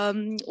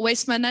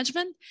waste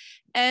management.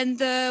 And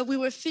we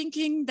were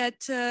thinking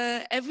that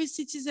every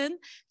citizen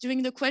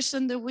during the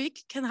question of the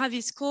week can have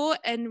his score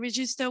and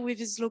register with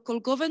his local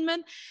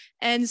government.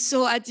 And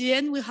so at the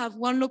end, we have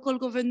one local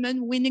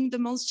government winning the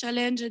month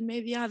challenge and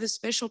maybe have a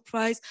special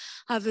prize,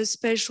 have a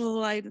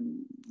special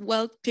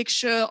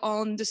picture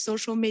on the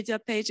social media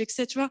page,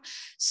 etc.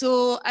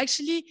 So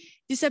actually,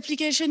 this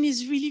application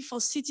is really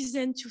for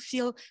citizens to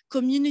feel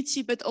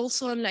community, but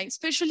also online,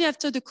 especially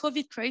after the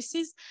COVID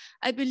crisis.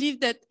 I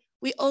believe that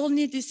we all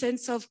need this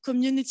sense of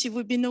community.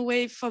 We've been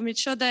away from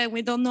each other and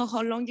we don't know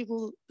how long it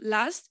will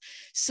last.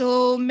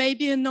 So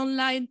maybe an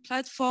online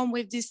platform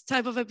with this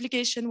type of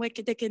application where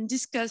they can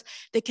discuss,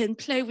 they can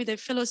play with their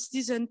fellow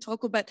citizens,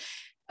 talk about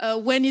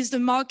when is the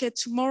market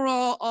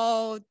tomorrow,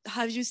 or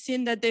have you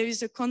seen that there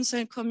is a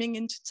concern coming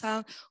into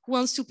town who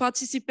wants to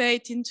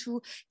participate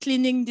into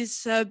cleaning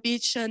this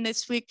beach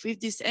next week with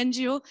this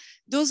NGO.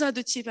 Those are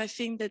the tips I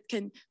think that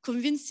can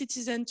convince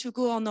citizens to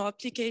go on our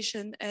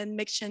application and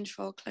make change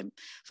for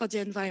the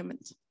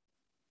environment.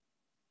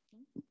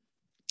 I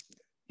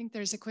think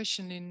there's a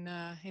question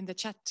in the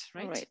chat,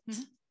 right? All right.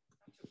 Mm-hmm.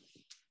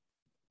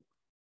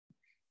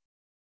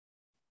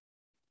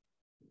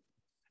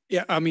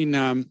 Yeah, I mean,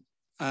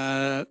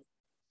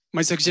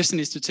 my suggestion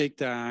is to take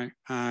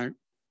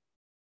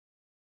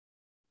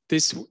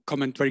this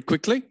comment very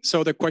quickly.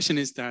 So the question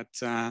is that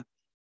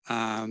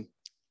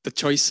the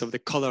choice of the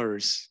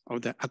colors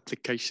of the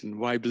application,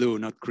 why blue,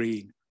 not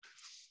green?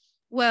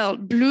 Well,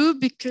 blue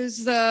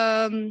because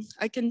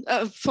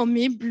for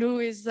me, blue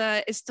is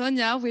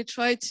Estonia. We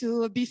try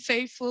to be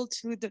faithful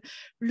to the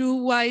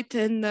blue, white,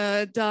 and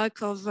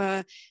dark of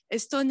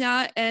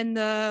Estonia.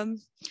 And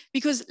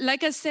because,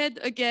 like I said,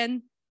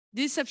 again,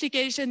 this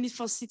application is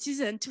for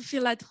citizens to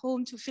feel at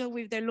home, to feel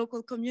with their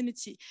local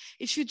community.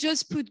 If you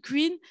just put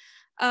green,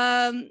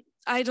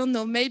 I don't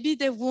know, maybe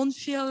they won't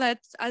feel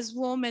as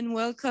warm and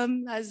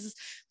welcome as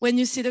when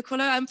you see the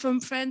color. I'm from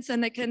France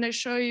and I can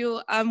assure you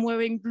I'm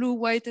wearing blue,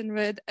 white and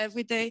red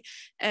every day.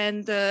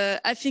 And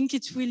I think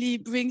it really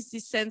brings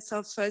this sense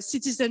of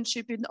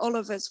citizenship in all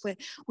of us, where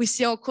we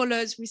see our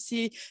colors, we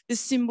see the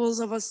symbols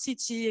of our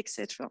city,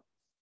 etc.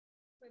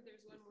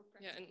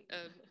 Yeah, and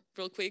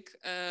real quick,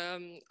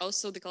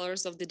 also the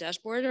colors of the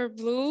dashboard are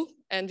blue,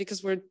 and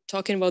because we're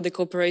talking about the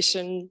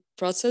cooperation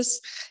process,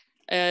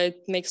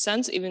 it makes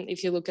sense. Even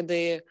if you look at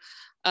the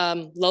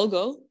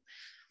logo,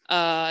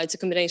 it's a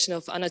combination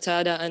of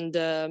Anatada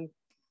and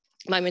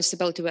my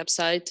municipality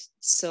website,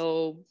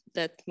 so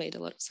that made a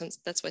lot of sense.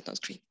 That's why it's not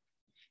green.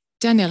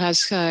 Daniel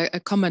has a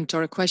comment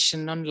or a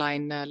question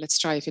online. Let's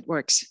try if it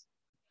works.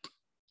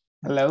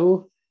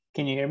 Hello,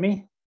 can you hear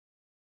me?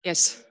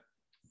 Yes.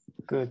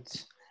 Good.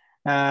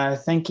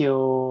 Thank you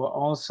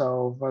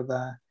also for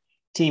the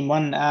team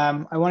one.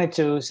 I wanted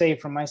to say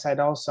from my side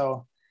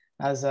also,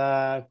 as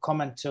a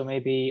comment to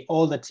maybe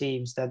all the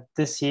teams, that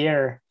this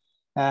year,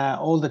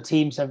 all the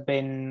teams have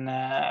been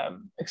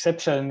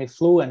exceptionally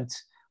fluent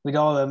with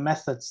all the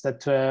methods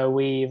that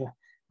we've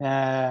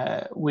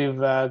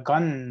we've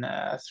gone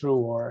through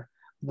or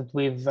that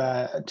we've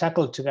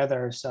tackled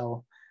together.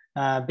 So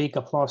big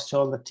applause to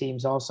all the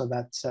teams also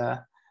that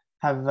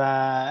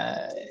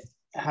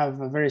have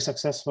very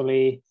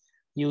successfully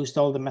used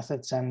all the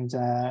methods and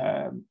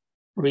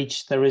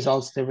reached the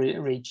results they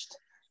reached.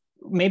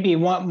 Maybe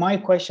my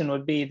question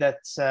would be that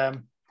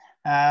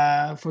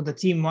for the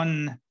team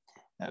one,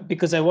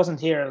 because I wasn't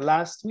here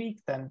last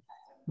week, then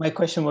my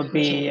question would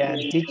be,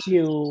 did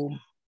you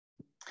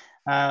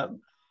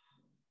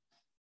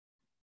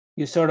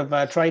you sort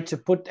of try to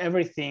put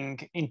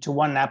everything into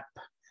one app?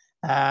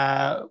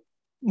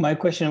 My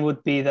question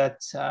would be that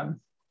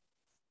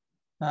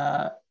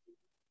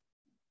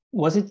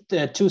was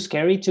it too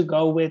scary to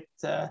go with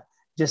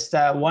just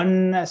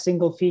one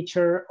single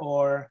feature,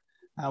 or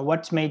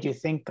what made you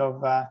think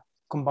of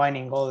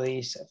combining all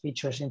these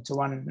features into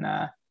one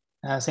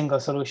single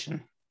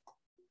solution?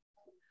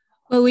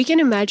 Well, we can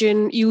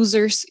imagine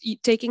users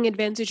taking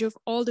advantage of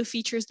all the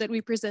features that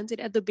we presented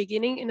at the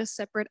beginning in a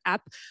separate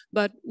app,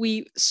 but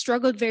we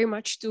struggled very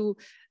much to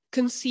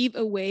conceive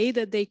a way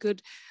that they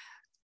could,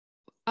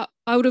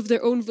 out of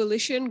their own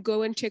volition,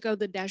 go and check out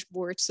the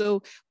dashboard.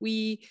 So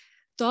we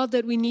thought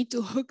that we need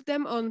to hook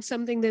them on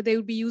something that they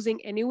would be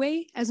using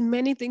anyway, as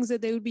many things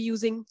that they would be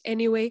using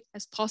anyway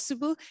as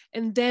possible,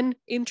 and then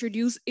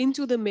introduce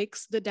into the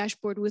mix the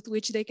dashboard with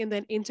which they can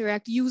then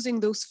interact using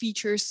those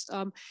features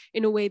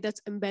in a way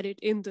that's embedded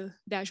in the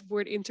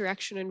dashboard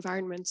interaction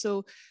environment.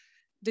 So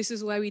this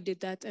is why we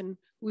did that, and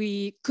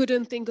we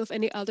couldn't think of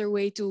any other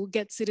way to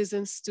get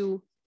citizens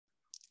to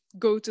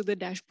go to the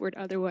dashboard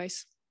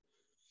otherwise.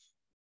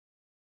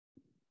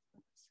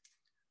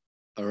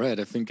 All right,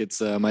 I think it's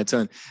my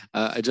turn.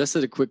 I just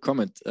had a quick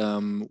comment.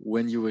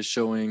 When you were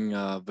showing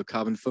the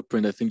carbon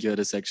footprint, I think you had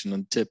a section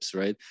on tips,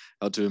 right?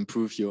 How to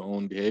improve your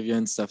own behavior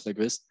and stuff like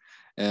this.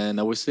 And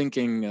I was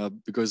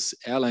thinking, because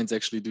airlines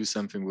actually do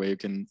something where you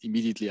can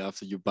immediately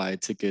after you buy a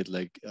ticket,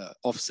 like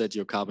offset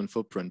your carbon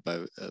footprint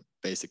by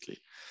basically.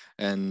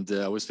 And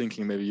I was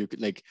thinking maybe you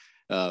could like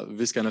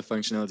this kind of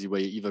functionality where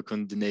you either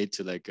can donate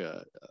to like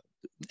a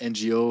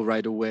NGO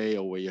right away,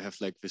 or where you have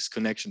like this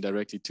connection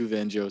directly to the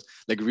NGOs,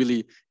 like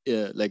really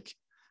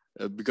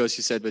because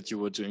you said that you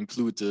were to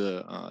include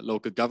the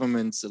local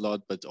governments a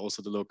lot, but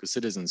also the local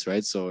citizens,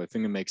 right? So I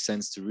think it makes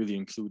sense to really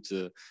include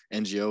the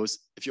NGOs.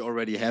 If you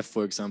already have,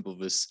 for example,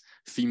 this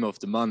theme of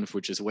the month,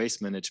 which is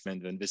waste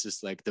management, then this is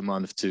like the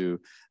month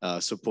to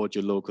support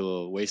your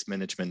local waste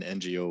management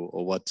NGO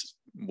or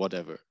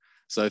whatever.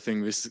 So I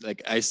think this,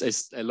 like, I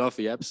love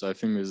the app, so I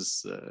think this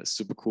is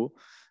super cool.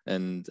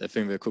 And I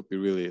think there could be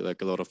really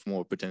like a lot of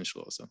more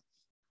potential also.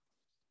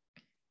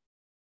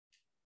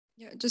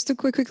 Yeah, just a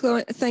quick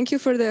thank you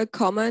for the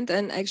comment.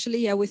 And actually,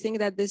 yeah, we think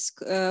that this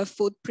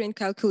footprint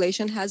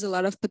calculation has a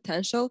lot of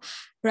potential.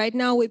 Right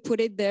now, we put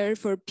it there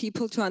for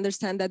people to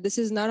understand that this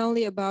is not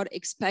only about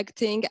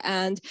expecting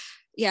and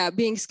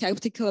being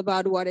skeptical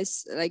about what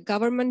is like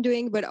government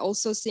doing, but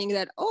also seeing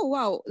that, oh,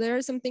 wow, there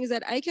are some things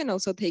that I can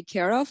also take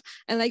care of,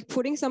 and like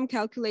putting some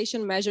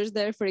calculation measures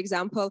there. For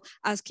example,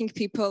 asking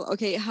people,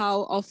 okay,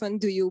 how often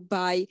do you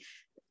buy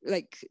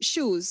like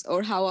shoes,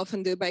 or how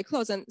often do you buy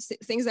clothes, and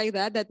things like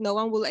that, that no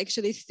one will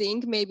actually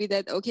think maybe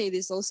that, okay,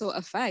 this also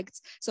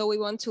affects. So we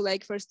want to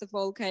like, first of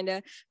all, kind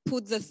of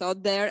put the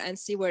thought there and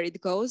see where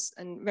it goes.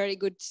 And very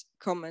good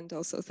comment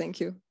also, thank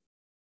you.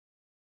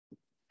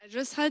 I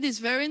just had is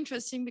very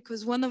interesting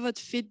because one of the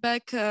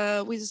feedback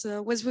was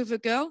with a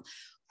girl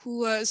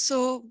who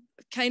saw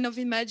kind of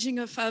imaging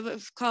of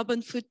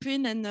carbon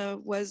footprint and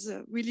was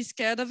really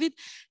scared of it.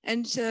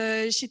 And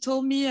she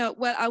told me,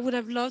 well, I would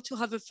have loved to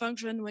have a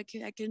function where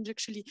I can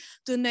actually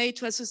donate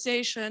to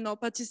association or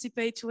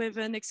participate to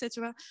event,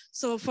 etc.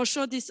 So for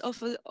sure, this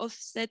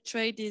offset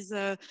trade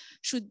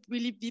should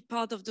really be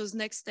part of those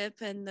next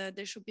steps, and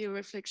there should be a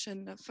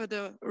reflection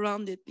further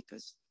around it,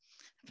 because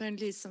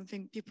apparently it's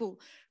something people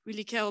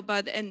really care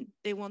about and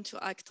they want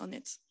to act on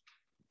it.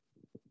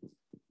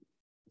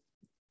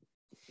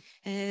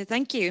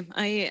 Thank you.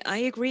 I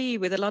agree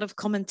with a lot of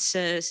comments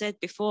said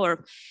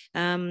before.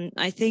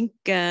 I think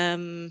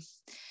the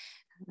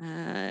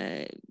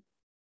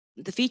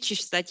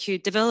features that you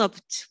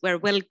developed were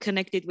well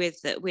connected with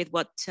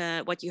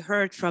what you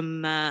heard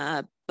from,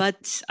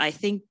 but I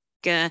think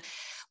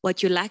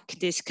what you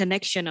lacked is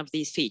connection of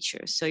these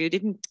features. So you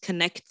didn't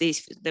connect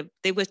these;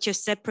 they were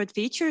just separate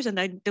features, and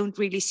I don't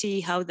really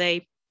see how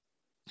they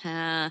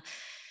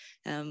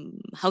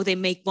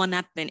make one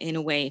app in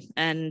a way.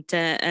 And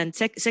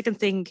second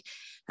thing,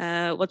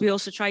 what we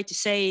also try to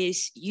say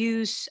is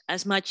use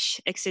as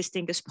much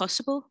existing as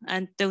possible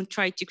and don't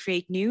try to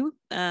create new.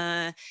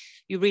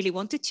 You really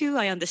wanted to,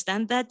 I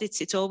understand that.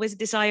 It's always a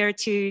desire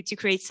to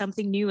create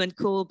something new and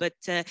cool, but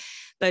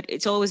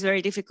it's always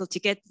very difficult to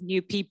get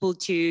new people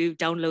to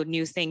download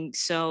new things.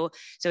 So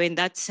in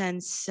that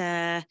sense,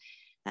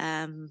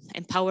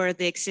 empower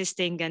the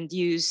existing and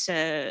use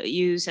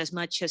as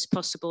much as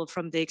possible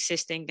from the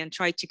existing and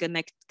try to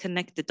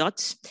connect the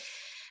dots.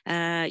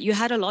 You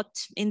had a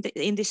lot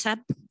in this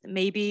app.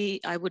 Maybe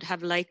I would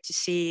have liked to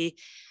see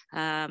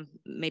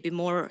maybe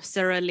more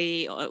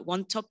thoroughly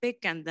one topic,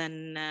 and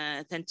then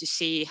to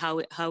see how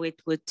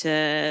it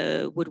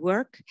would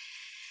work.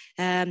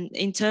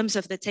 In terms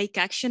of the take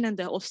action and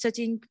the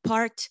offsetting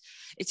part,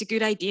 it's a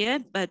good idea,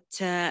 but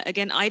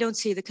again, I don't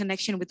see the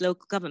connection with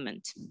local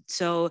government.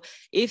 So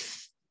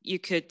if you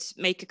could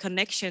make a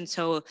connection,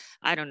 so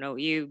I don't know,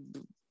 you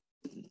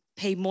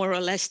pay more or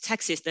less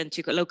taxes than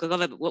to local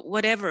government,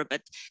 whatever,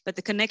 but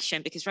the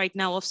connection, because right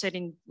now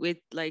offsetting with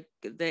like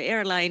the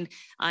airline,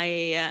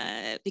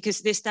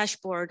 because this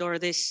dashboard or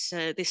this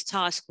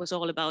task was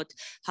all about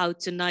how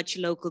to nudge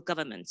local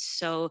governments.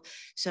 So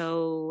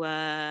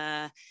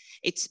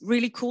it's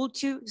really cool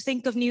to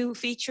think of new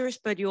features,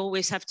 but you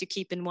always have to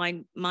keep in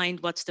mind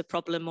what's the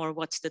problem or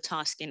what's the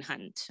task in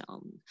hand.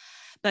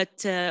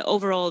 But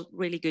overall,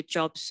 really good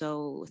job.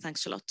 So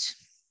thanks a lot.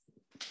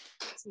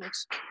 Thanks so much.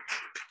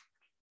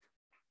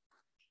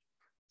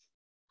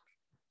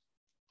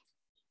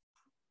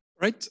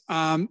 Right.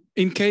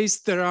 In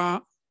case there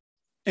are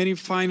any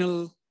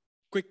final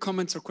quick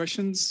comments or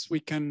questions,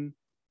 we can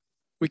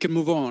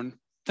move on.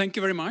 Thank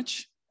you very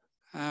much.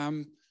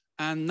 And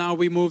now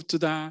we move to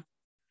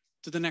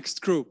the next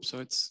group. So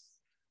it's.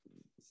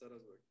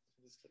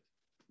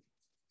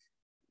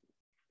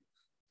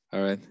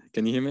 All right.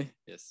 Can you hear me?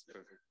 Yes.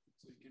 Perfect.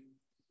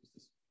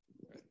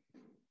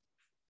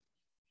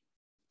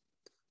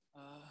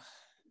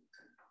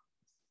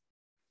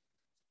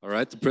 All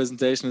right. The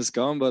presentation is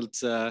gone,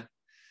 but.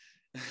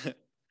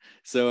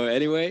 So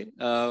anyway,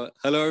 hello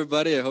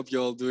everybody. I hope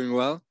you're all doing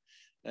well,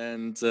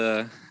 and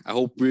I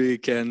hope we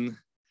can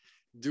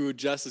do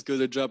just as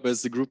good a job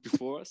as the group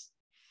before us.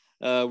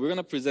 We're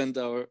gonna present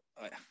our.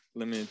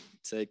 Let me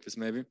take this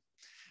maybe.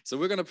 So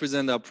we're gonna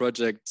present our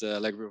project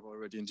like we've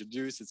already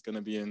introduced. It's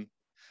gonna be in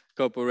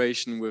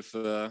cooperation with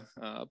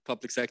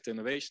public sector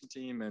innovation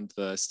team and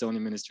the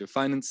Estonian Ministry of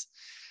Finance.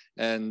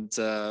 And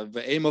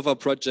the aim of our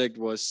project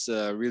was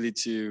really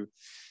to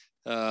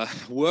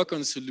work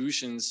on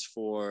solutions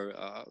for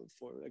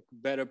like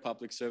better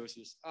public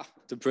services.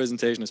 The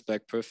presentation is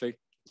back, perfect.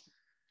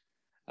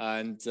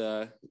 And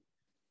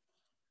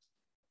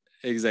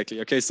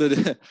exactly, okay, so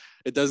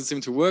it doesn't seem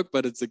to work,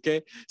 but it's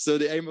okay. So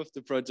the aim of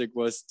the project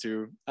was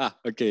to,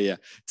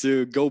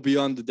 to go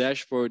beyond the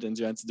dashboard and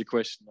to answer the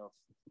question of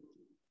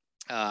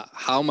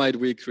how might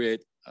we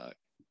create,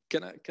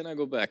 can I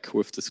go back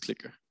with this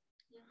clicker?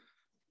 Yeah.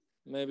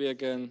 Maybe I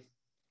can,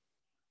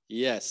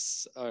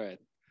 yes, all right.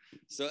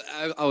 So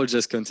I will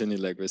just continue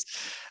like this.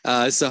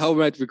 So how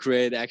might we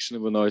create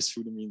actionable noise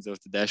through the means of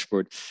the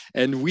dashboard?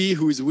 And we,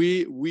 who's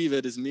we? We,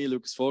 that is me,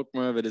 Lucas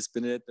Volkmar, that is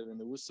Benedetta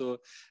Venderusso,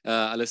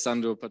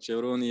 Alessandro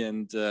Pacciaroni,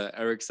 and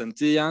Eric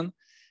Santillan.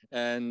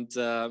 And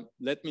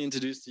let me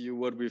introduce to you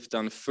what we've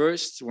done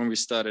first when we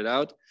started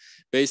out.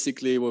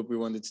 Basically, what we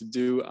wanted to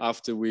do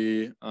after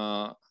we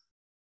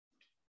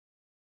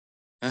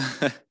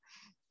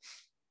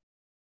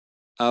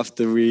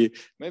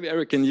maybe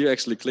Eric, can you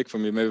actually click for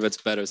me? Maybe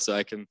that's better so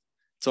I can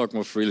talk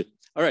more freely.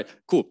 All right,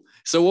 cool.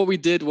 So what we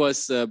did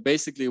was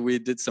basically we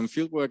did some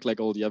field work like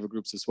all the other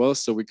groups as well.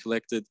 So we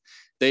collected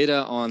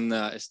data on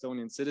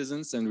Estonian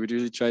citizens, and we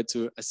really tried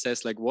to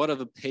assess like what are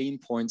the pain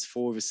points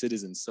for the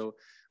citizens. So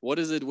what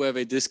is it where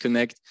they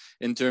disconnect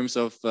in terms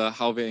of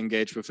how they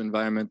engage with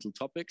environmental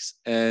topics?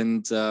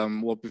 And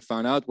what we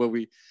found out, where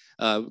we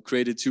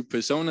created two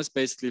personas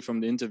basically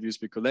from the interviews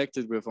we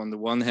collected with, on the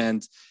one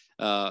hand,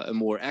 a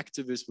more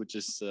activist, which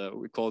is,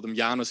 we call them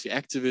Janos the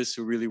activist,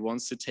 who really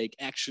wants to take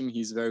action.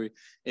 He's very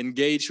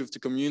engaged with the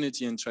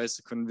community and tries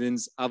to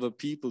convince other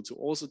people to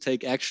also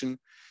take action.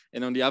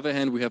 And on the other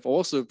hand, we have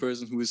also a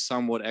person who is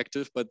somewhat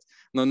active, but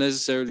not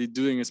necessarily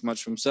doing as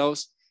much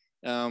themselves,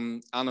 Anna,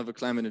 the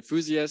climate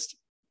enthusiast.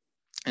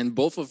 And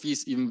both of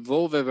these, even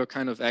though they were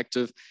kind of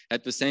active,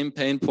 had the same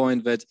pain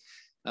point that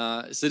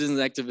citizen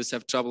activists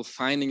have trouble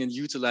finding and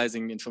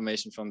utilizing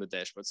information from the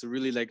dashboard. So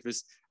really like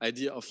this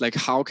idea of like,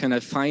 how can I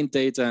find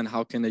data and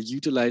how can I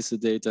utilize the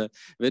data?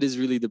 That is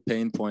really the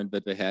pain point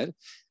that they had.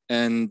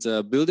 And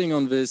building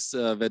on this,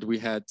 that we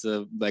had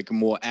like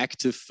more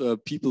active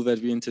people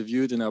that we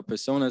interviewed in our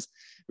personas,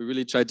 we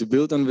really tried to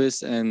build on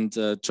this and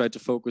try to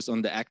focus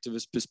on the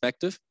activist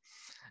perspective.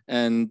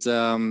 And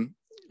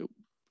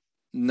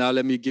now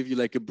let me give you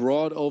like a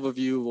broad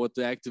overview of what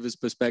the activist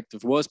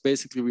perspective was.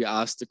 Basically, we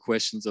asked the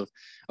questions of,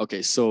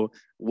 okay, so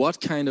what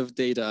kind of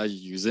data are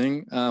you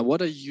using?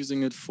 What are you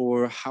using it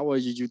for? How are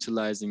you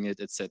utilizing it,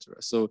 etc.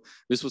 So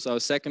this was our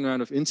second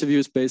round of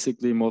interviews,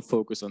 basically more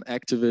focused on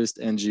activists,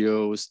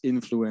 NGOs,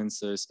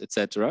 influencers,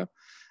 etc.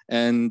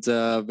 And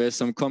there's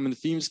some common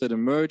themes that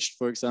emerged.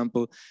 For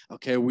example,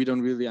 okay, we don't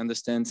really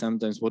understand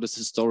sometimes what is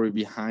the story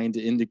behind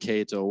the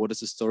indicator, or what is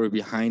the story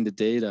behind the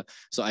data.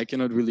 So I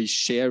cannot really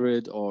share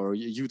it or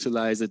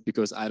utilize it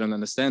because I don't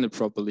understand it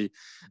properly.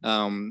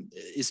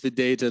 Is the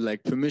data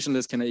like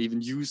permissionless? Can I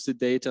even use the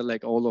data,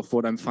 like all of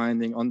what I'm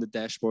finding on the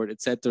dashboard,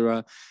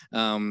 etc.?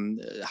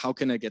 How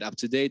can I get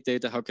up-to-date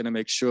data? How can I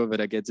make sure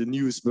that I get the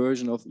newest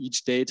version of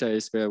each data?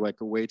 Is there like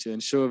a way to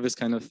ensure this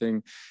kind of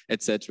thing,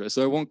 etc.?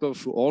 So I won't go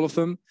through all of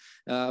them.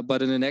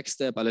 But in the next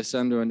step,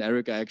 Alessandro and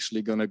Eric are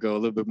actually going to go a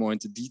little bit more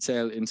into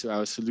detail into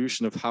our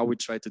solution of how we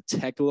try to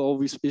tackle all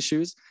these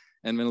issues,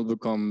 and then it'll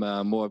become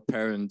more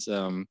apparent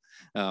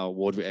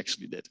what we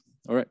actually did.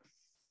 All right.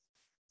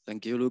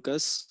 Thank you,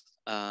 Lucas.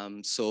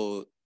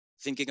 So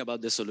thinking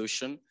about the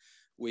solution,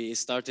 we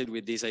started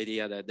with this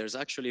idea that there's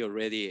actually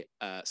already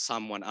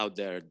someone out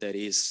there that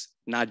is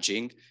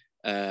nudging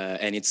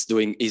and is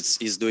doing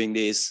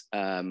this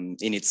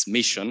in its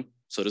mission,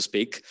 so to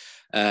speak,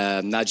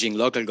 nudging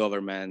local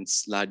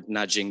governments,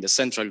 nudging the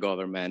central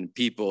government,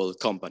 people,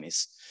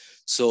 companies.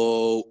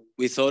 So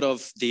we thought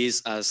of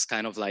this as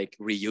kind of like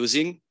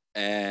reusing,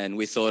 and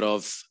we thought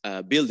of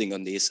building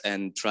on this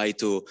and try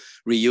to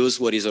reuse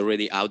what is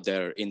already out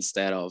there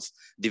instead of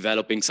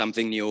developing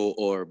something new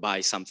or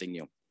buy something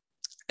new.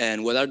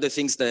 And what are the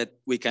things that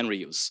we can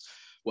reuse?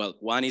 Well,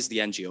 one is the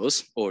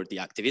NGOs or the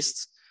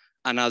activists.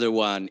 Another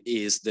one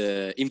is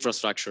the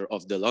infrastructure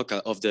of the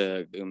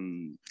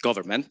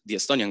government, the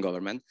Estonian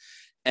government.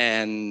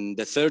 And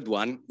the third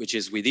one, which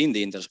is within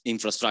the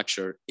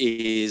infrastructure,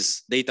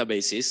 is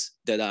databases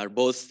that are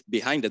both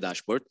behind the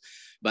dashboard,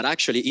 but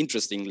actually,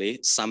 interestingly,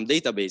 some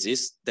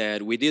databases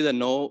that we didn't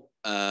know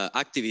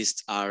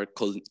activists are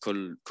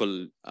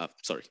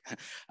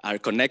are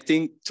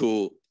connecting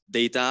to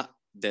data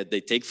that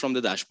they take from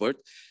the dashboard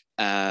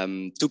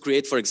to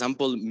create, for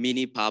example,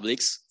 mini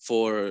publics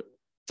for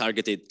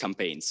targeted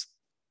campaigns.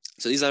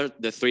 So these are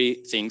the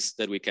three things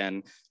that we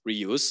can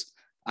reuse: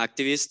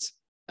 activists,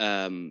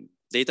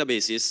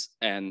 databases,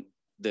 and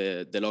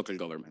the local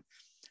government.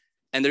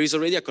 And there is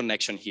already a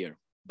connection here.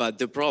 But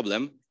the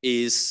problem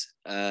is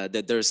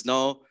that there's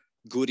no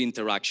good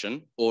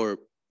interaction, or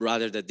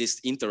rather that this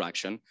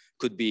interaction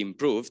could be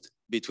improved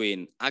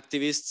between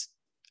activists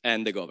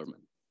and the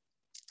government.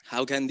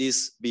 How can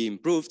this be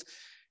improved?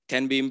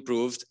 Can be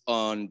improved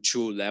on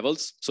two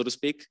levels, so to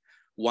speak.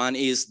 One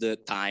is the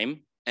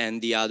time,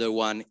 and the other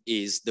one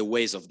is the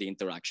ways of the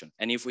interaction.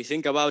 And if we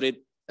think about it,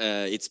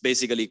 it's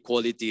basically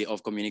quality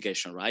of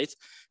communication, right?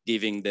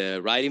 Giving the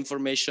right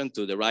information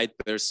to the right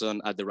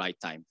person at the right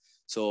time.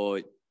 So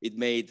it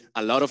made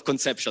a lot of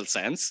conceptual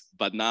sense,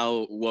 but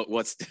now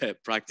what's the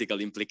practical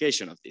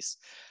implication of this?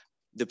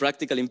 The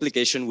practical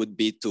implication would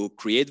be to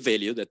create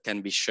value that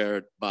can be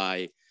shared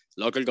by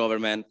local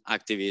government,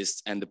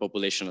 activists, and the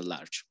population at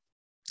large.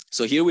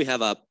 So here we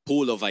have a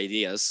pool of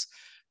ideas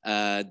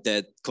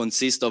that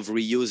consist of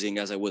reusing,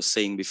 as I was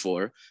saying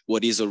before,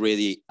 what is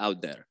already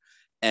out there.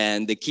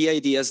 And the key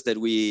ideas that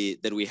we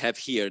have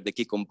here, the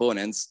key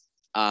components,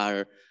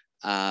 are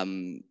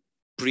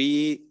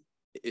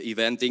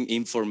pre-eventing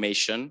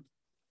information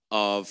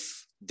of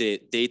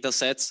the data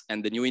sets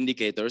and the new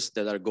indicators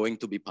that are going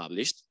to be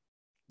published.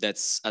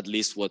 That's at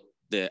least what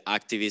the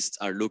activists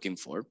are looking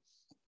for.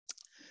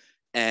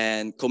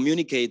 And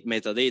communicate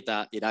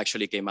metadata. It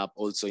actually came up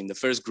also in the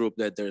first group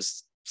that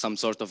there's some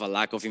sort of a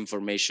lack of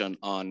information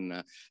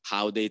on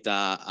how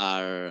data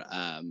are,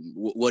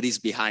 what is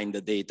behind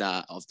the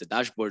data of the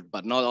dashboard,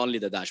 but not only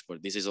the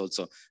dashboard. This is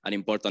also an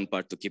important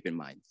part to keep in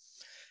mind.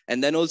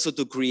 And then also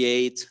to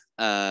create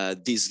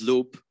this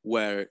loop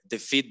where the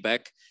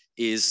feedback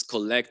is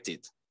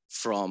collected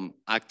from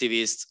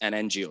activists and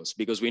NGOs,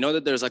 because we know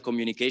that there's a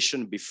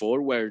communication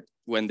before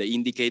when the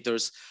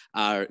indicators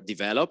are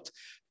developed,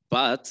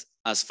 but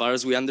as far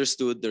as we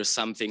understood, there's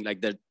something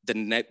like the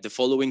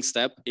following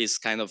step is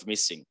kind of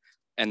missing.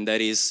 And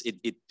that is,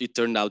 it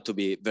turned out to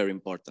be very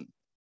important.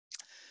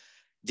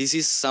 This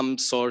is some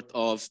sort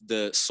of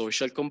the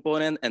social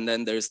component, and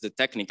then there's the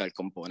technical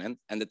component.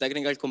 And the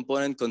technical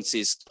component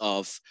consists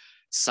of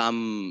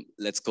some,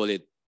 let's call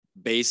it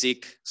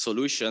basic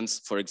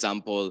solutions. For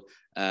example,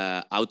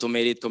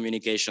 automated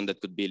communication that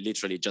could be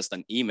literally just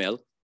an email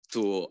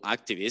to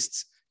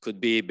activists, could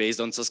be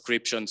based on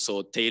subscription,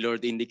 so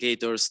tailored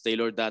indicators,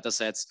 tailored data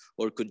sets,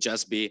 or could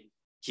just be,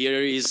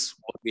 here is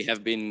what we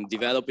have been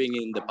developing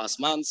in the past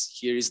months,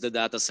 here is the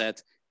data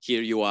set,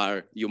 here you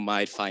are, you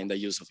might find a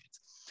use of it.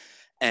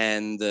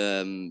 And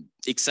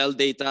Excel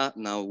data,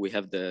 now we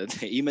have the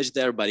image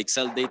there, but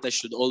Excel data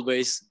should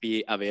always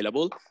be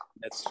available.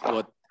 That's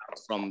what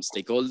comes from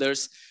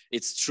stakeholders.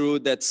 It's true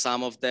that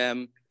some of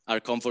them are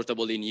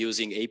comfortable in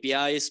using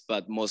APIs,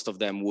 but most of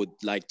them would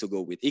like to go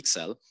with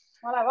Excel.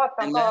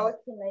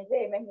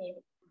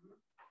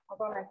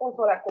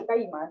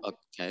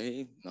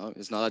 Okay, no,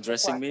 it's not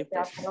addressing me.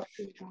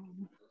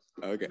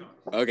 Okay,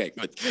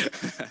 good.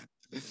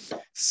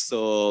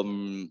 So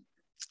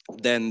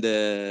then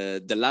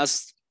the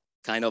last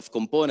kind of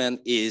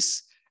component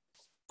is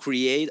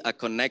create a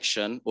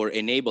connection or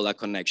enable a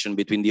connection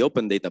between the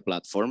open data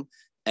platform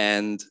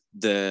and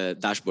the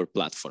dashboard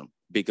platform,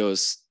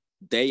 because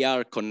they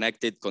are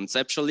connected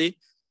conceptually,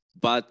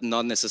 but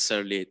not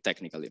necessarily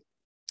technically.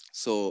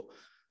 So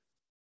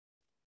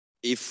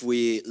if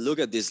we look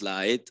at this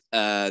slide,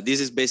 this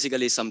is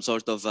basically some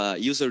sort of a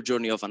user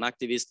journey of an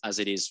activist as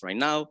it is right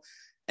now.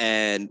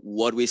 And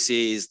what we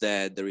see is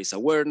that there is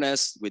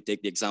awareness. We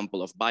take the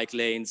example of bike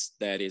lanes.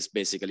 That is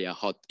basically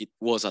it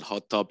was a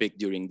hot topic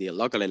during the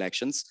local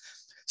elections.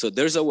 So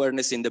there's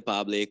awareness in the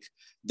public.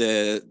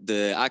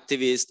 The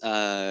activist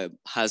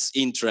has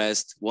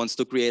interest, wants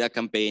to create a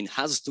campaign,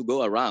 has to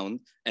go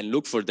around and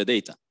look for the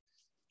data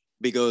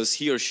because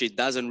he or she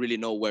doesn't really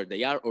know where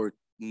they are or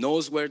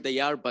knows where they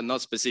are, but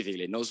not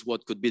specifically, knows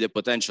what could be the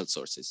potential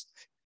sources.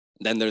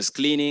 Then there's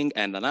cleaning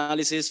and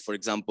analysis. For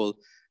example,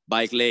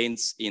 bike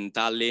lanes in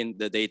Tallinn,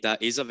 the data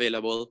is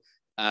available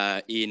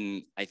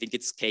in, I think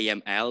it's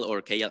KML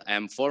or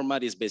KLM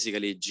format, is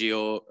basically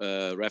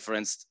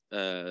geo-referenced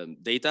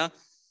data.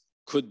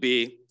 Could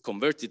be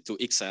converted to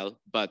Excel,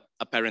 but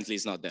apparently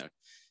it's not there.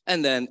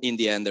 And then in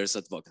the end, there's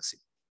advocacy.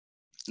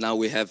 Now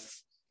we have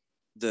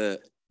the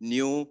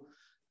new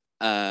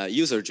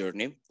user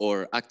journey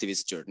or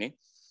activist journey.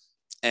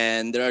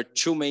 And there are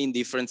two main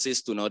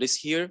differences to notice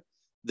here.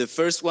 The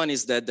first one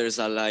is that there's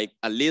a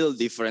little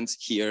difference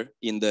here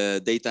in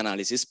the data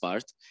analysis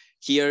part.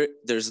 Here,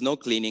 there's no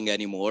cleaning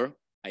anymore,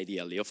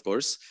 ideally, of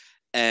course.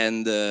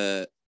 And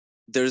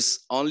there's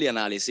only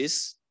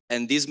analysis.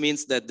 And this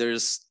means that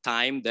there's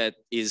time that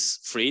is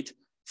freed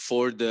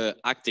for the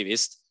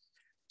activist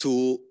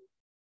to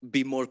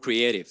be more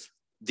creative,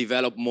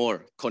 develop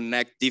more,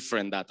 connect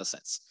different data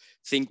sets,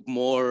 think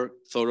more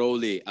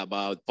thoroughly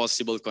about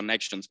possible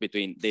connections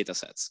between data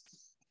sets.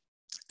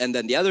 And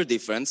then the other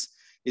difference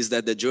is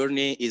that the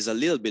journey is a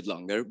little bit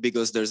longer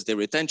because there's the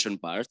retention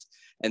part,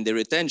 and the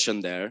retention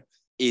there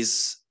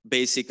is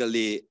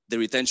basically the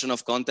retention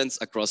of contents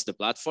across the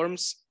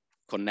platforms,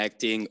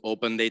 connecting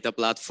open data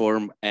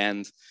platform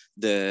and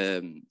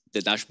the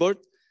dashboard.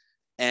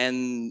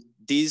 And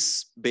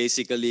this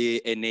basically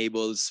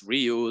enables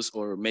reuse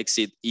or makes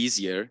it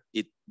easier.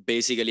 It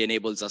basically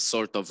enables a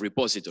sort of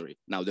repository.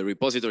 Now the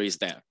repository is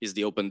there, is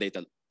the open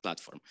data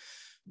platform.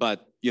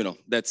 But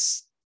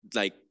that's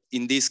like,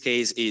 in this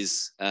case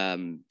is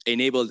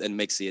enabled and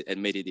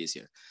made it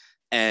easier.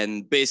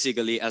 And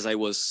basically, as I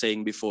was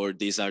saying before,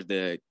 these are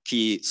the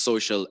key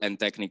social and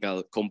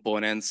technical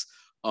components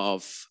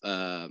of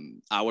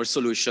our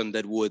solution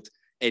that would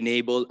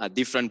enable at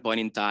different point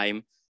in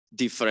time,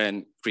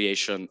 different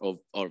creation of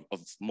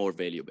more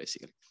value,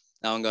 basically.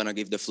 Now I'm gonna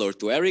give the floor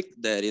to Eric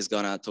that is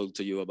gonna talk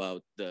to you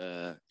about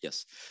the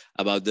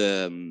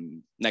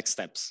next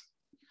steps.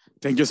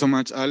 Thank you so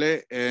much,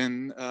 Ale.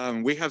 And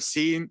we have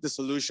seen the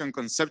solution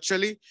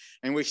conceptually,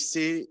 and we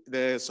see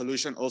the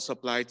solution also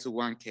applied to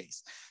one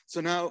case.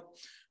 So now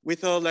we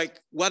thought, like,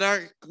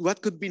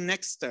 what could be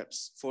next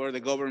steps for the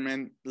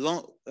government,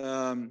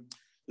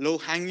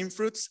 low-hanging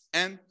fruits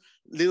and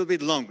a little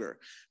bit longer.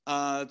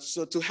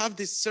 So to have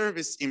this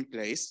service in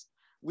place,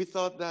 we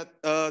thought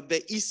that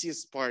the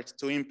easiest part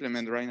to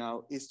implement right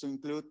now is to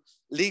include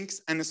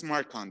links and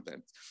smart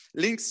content.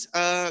 Links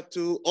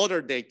to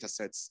other data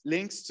sets,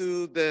 links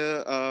to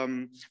the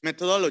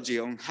methodology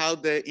on how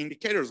the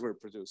indicators were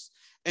produced,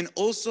 and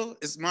also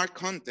smart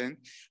content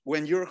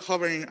when you're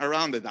hovering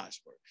around the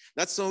dashboard.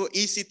 That's so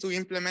easy to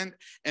implement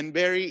and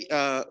very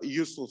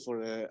useful for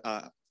the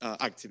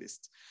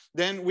activists.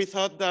 Then we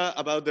thought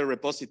about the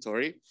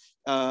repository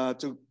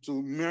to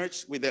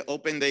merge with the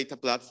open data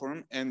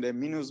platform and the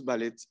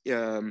municipality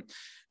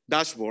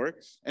dashboard.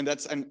 And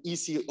that's an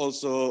easy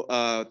also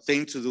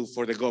thing to do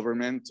for the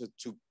government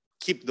to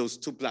keep those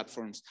two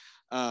platforms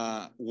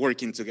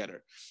working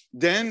together.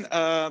 Then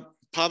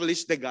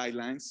publish the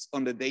guidelines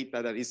on the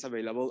data that is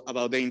available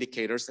about the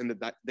indicators and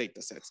the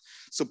data sets.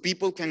 So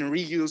people can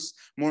reuse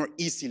more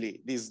easily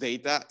this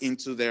data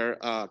into their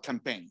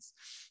campaigns.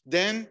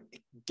 Then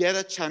get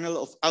a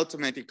channel of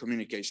automatic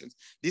communications.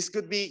 This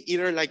could be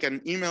either like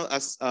an email,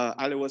 as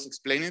Ale was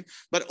explaining,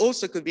 but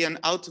also could be an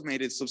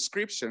automated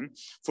subscription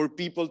for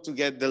people to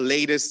get the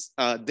latest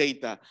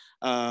data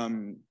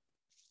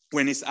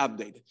when it's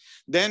updated.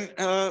 Then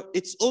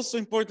it's also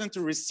important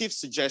to receive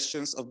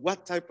suggestions of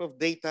what type of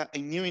data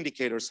and new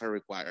indicators are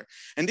required.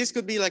 And this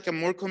could be like a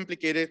more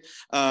complicated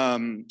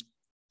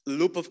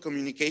loop of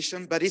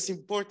communication, but it's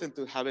important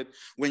to have it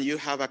when you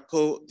have a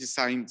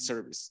co-designed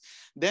service.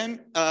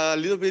 Then a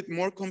little bit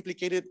more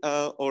complicated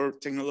or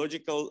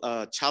technological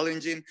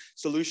challenging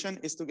solution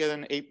is to get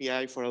an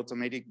API for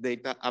automatic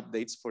data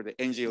updates for the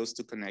NGOs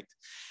to connect.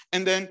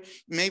 And then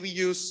maybe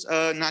use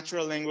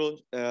natural language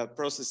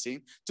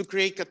processing to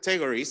create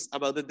categories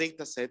about the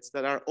data sets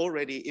that are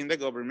already in the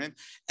government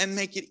and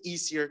make it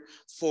easier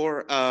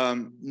for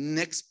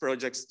next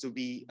projects to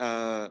be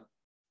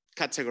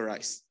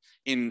categorized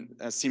in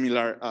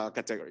similar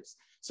categories.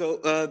 So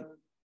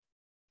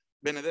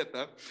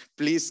Benedetta,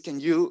 please,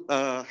 can you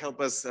help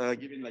us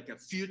giving like a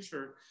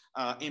future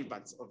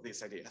impact of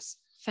these ideas?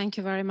 Thank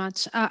you very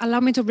much. Allow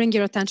me to bring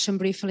your attention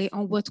briefly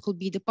on what could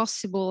be the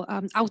possible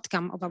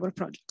outcome of our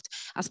project.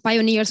 As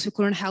pioneers, we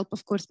couldn't help,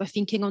 of course, by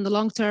thinking on the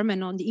long term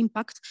and on the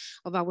impact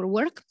of our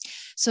work.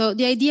 So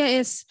the idea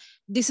is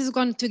this is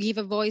going to give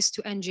a voice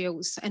to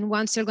NGOs. And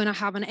once you're going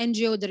to have an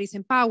NGO that is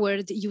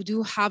empowered, you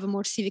do have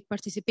more civic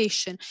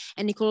participation.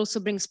 And it could also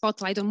bring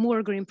spotlight on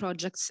more green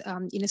projects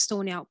in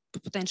Estonia,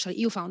 potentially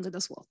EU-funded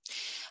as well.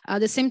 At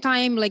the same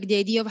time, like the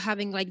idea of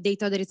having like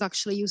data that is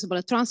actually usable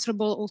and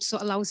transferable also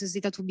allows this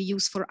data to be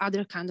used for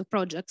other kind of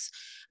projects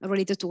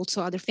related to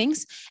also other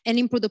things, and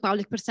improve the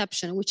public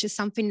perception, which is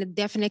something that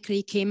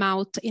definitely came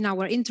out in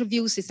our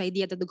interviews, this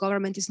idea that the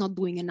government is not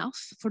doing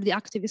enough for the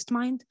activist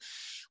mind.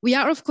 We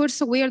are, of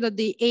course, aware that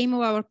the aim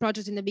of our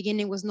project in the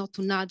beginning was not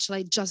to nudge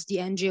like just the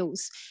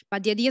NGOs,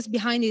 but the ideas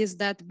behind it is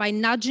that by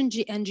nudging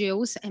the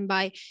NGOs and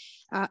by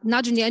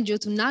nudging the NGO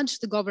to nudge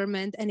the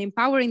government and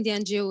empowering the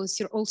NGOs,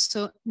 you're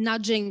also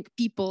nudging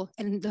people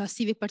and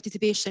civic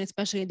participation,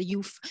 especially the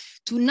youth,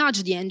 to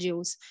nudge the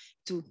NGOs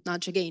to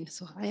nudge again.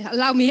 So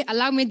allow me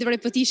the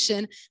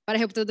repetition, but I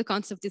hope that the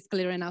concept is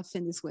clear enough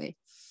in this way.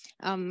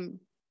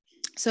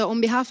 So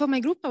on behalf of my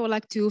group, I would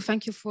like to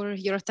thank you for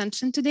your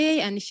attention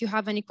today. And if you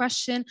have any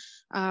question,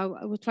 I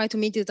will try to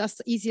make it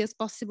as easy as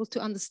possible to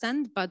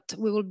understand, but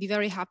we will be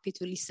very happy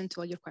to listen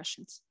to all your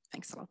questions.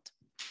 Thanks a lot.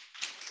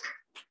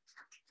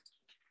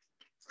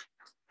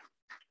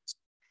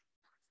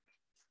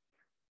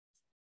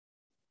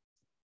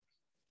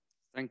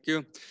 Thank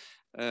you.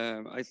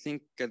 I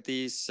think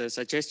these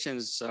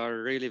suggestions are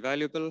really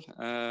valuable,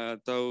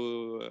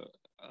 though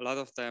a lot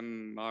of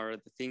them are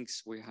the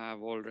things we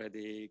have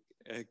already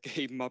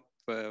came up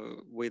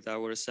with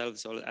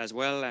ourselves as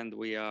well, and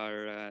we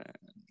are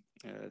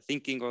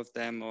thinking of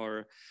them,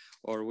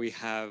 or we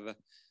have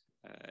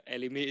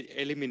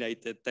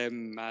eliminated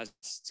them as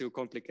too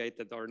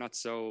complicated or not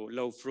so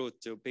low fruit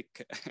to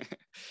pick.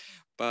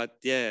 But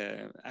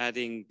yeah,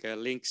 adding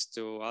links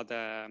to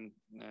other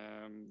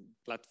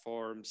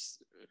platforms,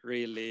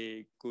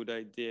 really good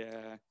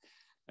idea.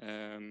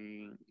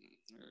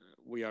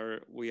 We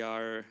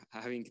are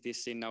having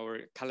this in our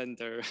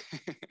calendar,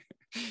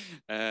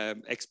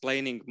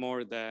 explaining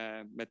more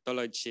the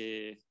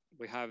methodology.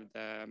 We have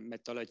the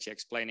methodology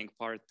explaining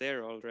part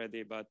there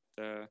already, but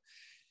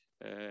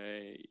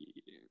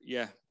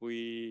yeah,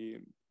 we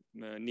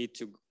need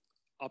to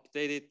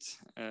update it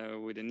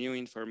with the new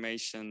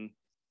information.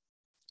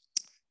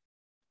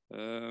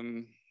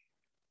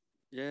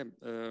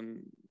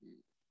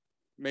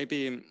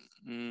 Maybe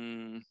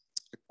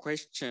a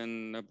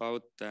question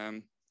about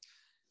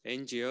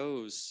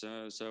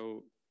NGOs.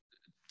 So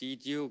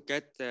did you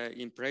get the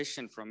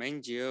impression from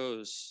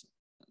NGOs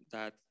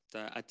that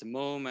at the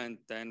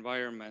moment the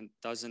environment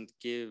doesn't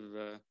give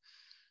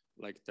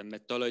like the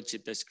methodology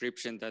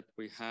description that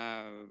we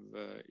have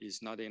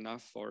is not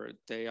enough, or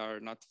they are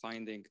not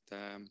finding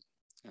the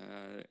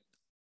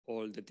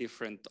all the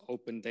different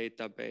open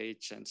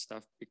database and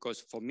stuff?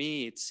 Because for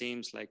me, it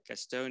seems like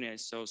Estonia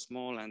is so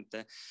small, and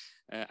the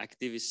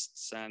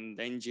activists and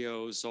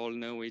NGOs all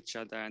know each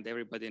other, and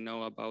everybody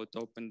know about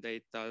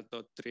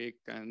opendata.rig,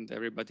 and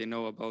everybody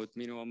know about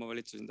Minu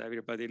Omavalitsus, and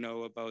everybody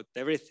know about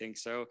everything.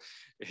 So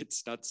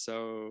it's not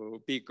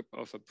so big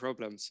of a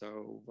problem.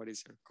 So what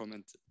is your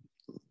comment?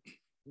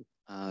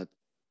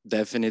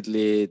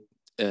 Definitely,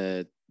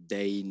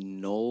 they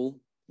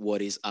know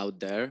what is out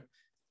there.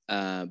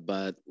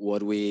 But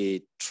what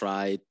we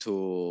try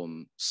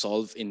to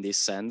solve in this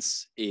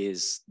sense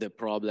is the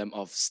problem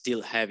of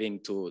still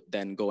having to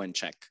then go and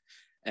check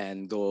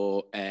and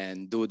go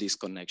and do this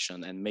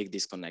connection and make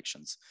these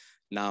connections.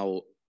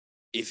 Now,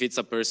 if it's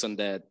a person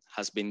that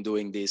has been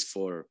doing this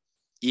for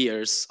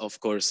years, of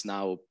course,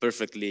 now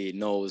perfectly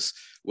knows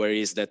where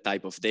is that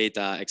type of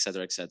data, et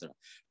cetera, et cetera.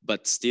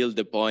 But still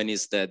the point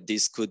is that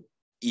this could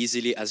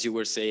easily, as you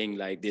were saying,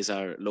 like these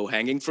are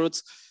low-hanging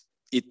fruits,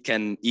 it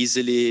can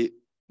easily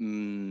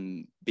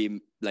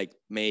be like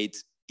made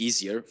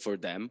easier for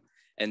them,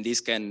 and this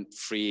can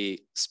free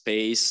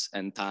space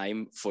and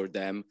time for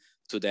them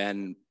to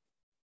then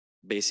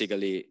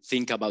basically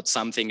think about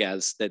something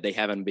else that they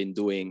haven't been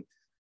doing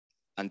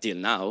until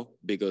now,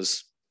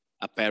 because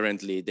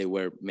apparently they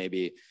were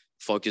maybe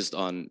focused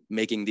on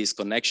making these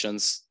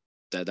connections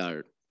that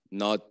are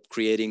not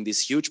creating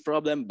this huge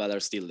problem but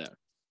are still there.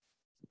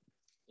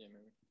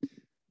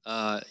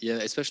 Yeah,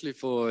 especially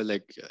for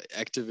like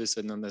activists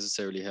that don't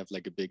necessarily have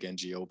like a big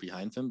NGO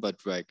behind them, but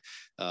like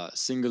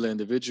singular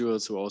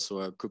individuals who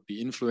also could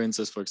be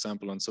influencers, for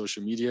example, on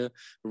social media,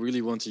 who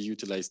really want to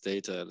utilize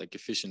data like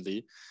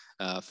efficiently.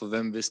 For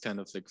them, this kind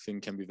of like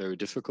thing can be very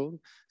difficult.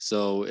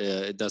 So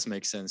it does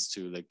make sense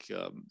to like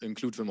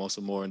include them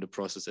also more in the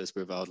process as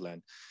we've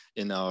outlined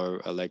in our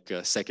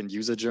second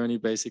user journey,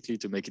 basically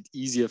to make it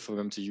easier for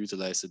them to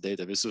utilize the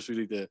data. This was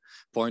really the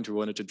point we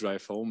wanted to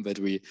drive home, that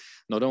we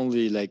not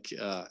only like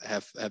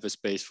have a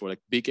space for like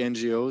big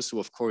NGOs who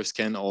of course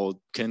can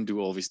do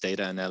all this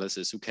data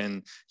analysis, who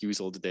can use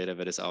all the data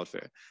that is out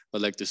there,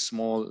 but like the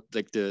small,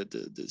 like the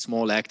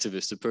small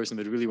activist, the person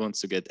that really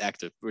wants to get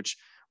active, which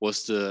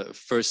was the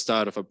first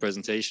start of our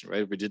presentation,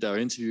 right? We did our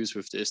interviews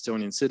with the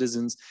Estonian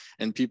citizens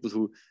and people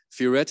who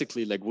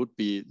theoretically like would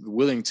be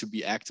willing to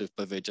be active,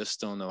 but they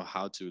just don't know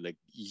how to like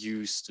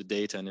use the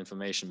data and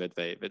information that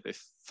they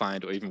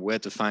find, or even where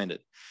to find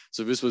it.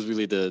 So this was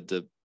really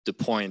the the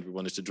point we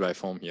wanted to drive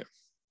home here.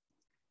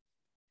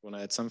 Want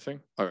to add something?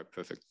 All right,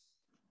 perfect.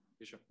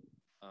 Sure.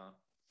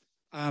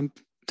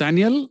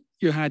 Daniel,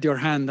 you had your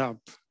hand up.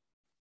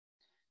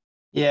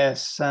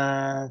 Yes,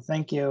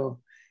 thank you.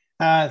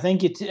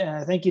 Thank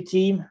you,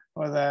 team,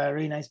 for the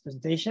really nice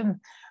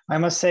presentation. I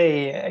must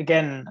say,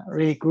 again,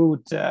 really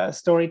good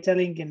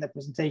storytelling in the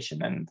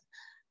presentation, and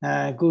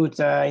good,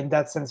 in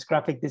that sense,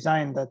 graphic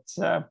design,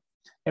 that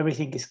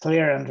everything is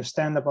clear,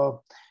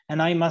 understandable.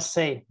 And I must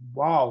say,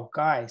 wow,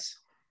 guys,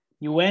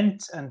 you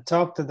went and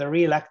talked to the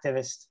real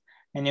activists,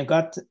 and you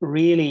got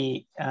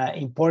really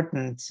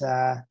important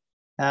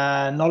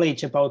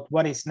knowledge about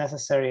what is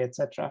necessary,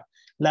 etc.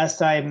 Last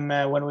time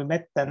when we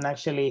met, then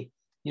actually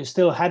you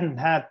still hadn't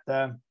had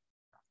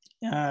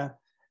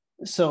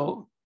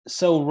so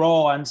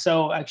raw and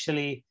so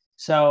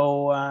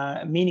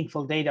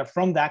meaningful data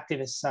from the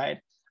activist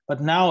side. But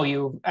now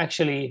you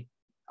actually,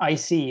 I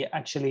think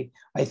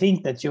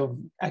that you've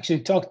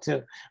actually talked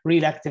to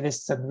real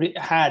activists and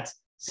had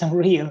some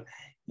real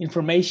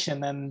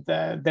information, and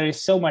there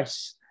is so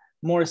much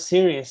more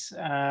serious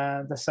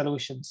the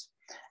solutions.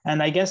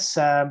 And I guess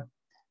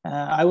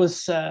I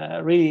was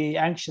really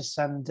anxious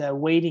and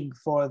waiting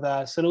for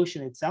the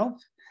solution itself.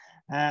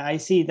 I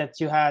see that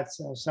you had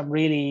some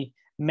really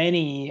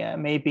many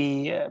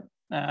maybe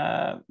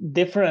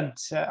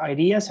different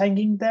ideas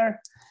hanging there.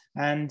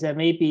 And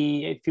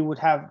maybe if you would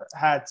have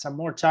had some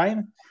more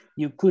time,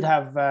 you could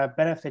have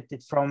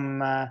benefited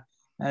from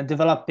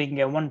developing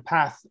one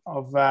path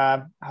of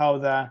how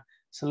the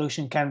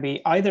solution can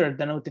be either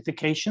the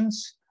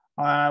notifications,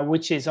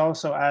 which is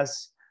also,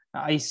 as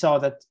I saw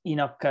that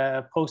Enoch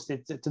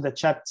posted to the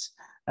chat,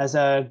 as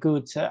a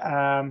good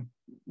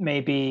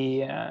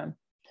maybe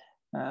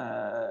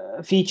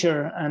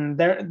feature. And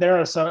there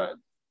are so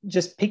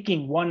just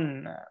picking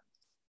one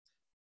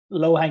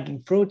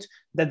low-hanging fruit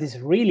that is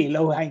really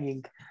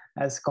low-hanging,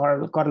 as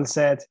Carl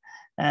said,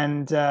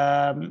 and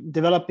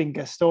developing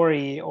a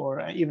story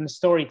or even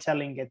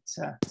storytelling it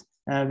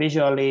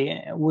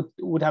visually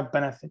would have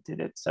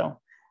benefited it. So,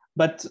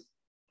 but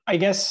I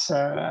guess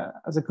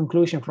as a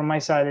conclusion from my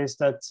side is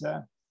that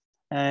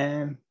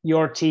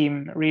your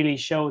team really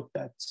showed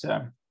that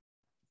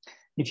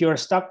if you're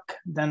stuck,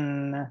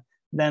 then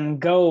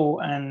go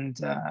and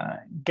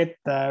get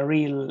the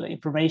real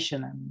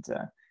information, and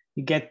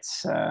you get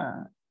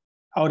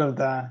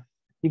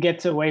you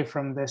get away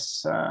from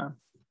this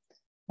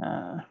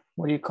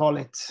what do you call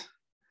it,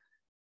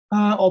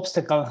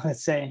 obstacle,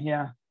 let's say.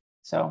 Yeah,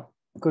 so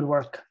good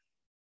work.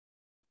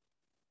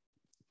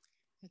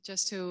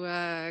 Just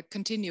to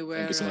continue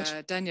where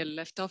Daniel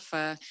left off,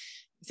 I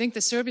think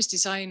the service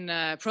design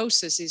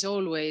process is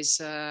always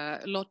a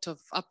lot of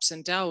ups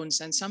and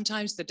downs, and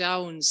sometimes the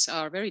downs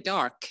are very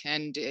dark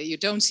and you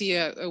don't see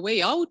a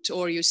way out,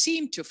 or you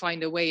seem to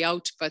find a way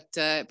out,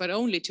 but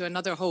only to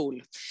another hole.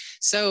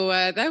 So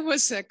that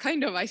was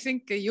kind of, I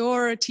think,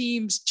 your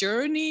team's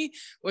journey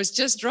was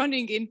just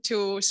running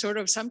into sort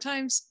of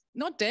sometimes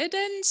not dead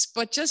ends,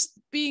 but just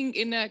being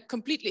in a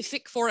completely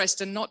thick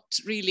forest and not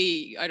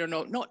really, I don't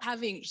know, not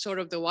having sort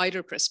of the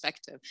wider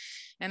perspective.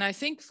 And I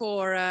think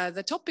for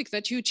the topic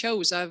that you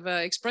chose, I've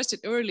expressed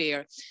it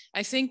earlier,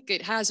 I think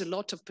it has a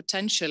lot of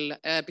potential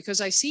because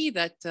I see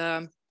that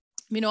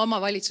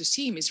Omavalitsus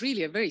team is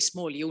really a very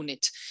small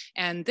unit,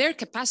 and their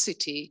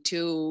capacity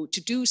to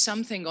do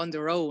something on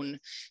their own,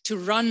 to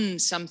run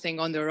something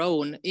on their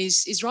own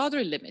is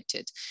rather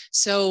limited.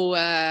 So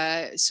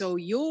so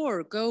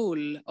your goal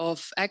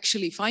of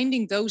actually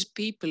finding those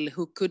people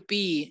who could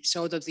be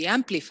sort of the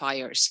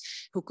amplifiers,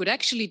 who could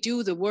actually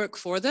do the work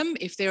for them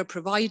if they're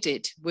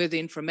provided with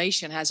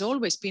information, has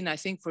always been, I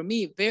think, for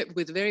me,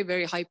 with very,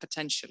 very high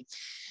potential.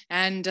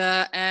 And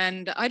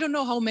I don't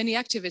know how many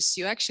activists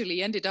you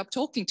actually ended up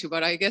talking to,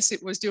 but I guess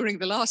it was during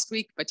the last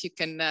week, but you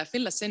can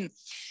fill us in.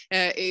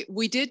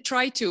 We did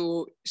try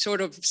to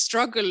sort of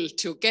struggle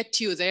to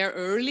get you there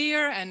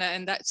earlier.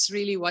 And that's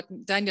really what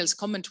Daniel's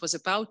comment was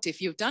about.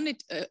 If you've done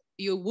it,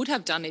 you would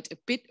have done it a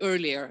bit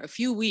earlier, a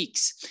few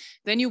weeks,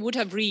 then you would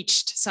have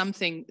reached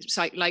something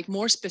like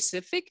more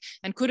specific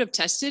and could have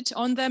tested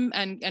on them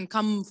and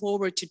come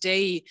forward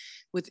today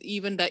with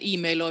even the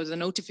email or the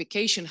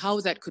notification, how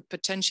that could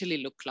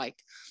potentially look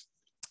like.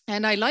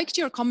 And I liked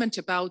your comment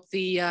about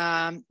the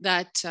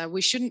that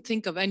we shouldn't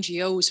think of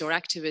NGOs or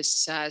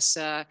activists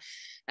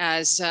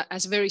as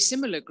a very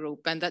similar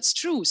group, and that's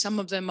true. Some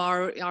of them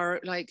are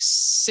like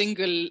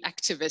single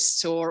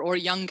activists or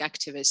young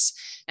activists,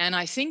 and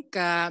I think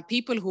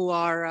people who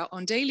are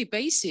on daily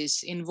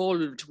basis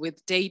involved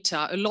with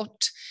data a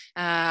lot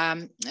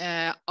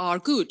are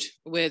good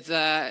with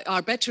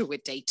are better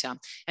with data.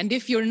 And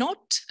if you're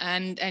not,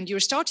 and you're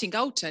starting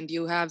out and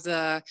you have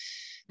the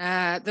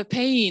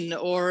pain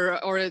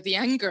or the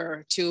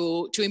anger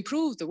to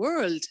improve the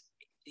world,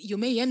 you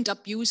may end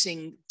up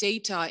using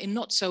data in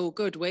not so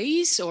good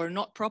ways or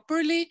not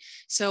properly.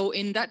 So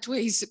in that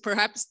ways,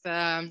 perhaps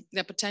the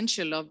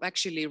potential of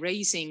actually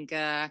raising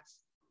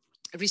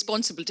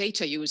responsible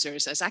data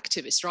users as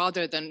activists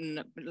rather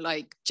than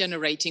like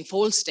generating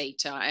false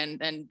data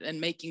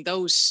and making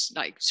those,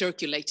 like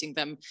circulating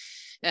them,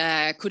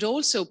 could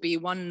also be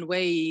one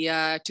way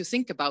to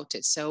think about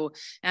it. So,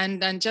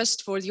 and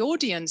just for the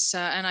audience,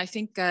 and I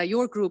think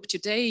your group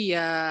today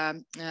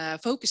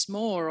focused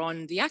more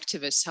on the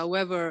activists.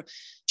 However,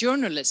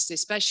 journalists,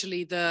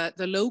 especially the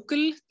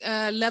local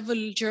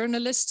level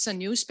journalists and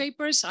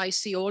newspapers, I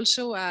see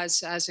also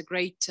as a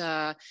great,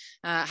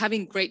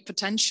 having great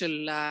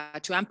potential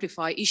to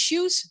amplify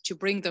issues, to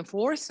bring them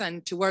forth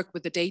and to work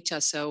with the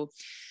data. So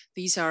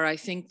these are, I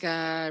think,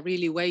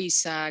 really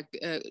ways,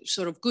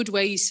 sort of good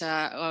ways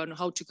on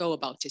how to go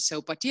about it.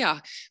 So, but yeah,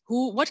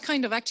 what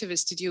kind of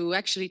activists did you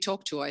actually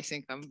talk to? I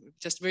think I'm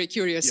just very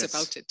curious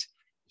about it.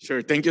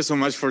 Sure. Thank you so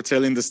much for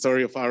telling the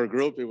story of our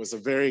group. It was a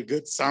very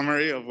good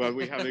summary of what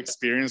we have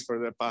experienced for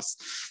the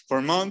past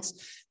 4 months.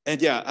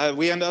 And yeah,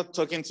 we ended up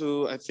talking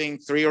to, I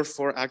think, 3 or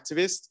 4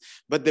 activists,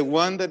 but the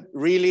one that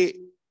really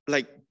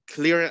like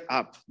clear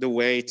up the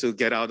way to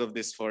get out of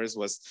this forest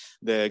was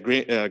the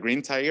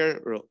Green Tiger,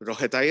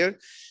 Roje Tiger,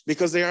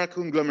 because they are a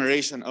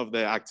conglomeration of the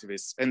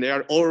activists and they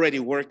are already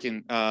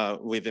working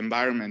with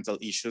environmental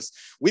issues,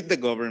 with the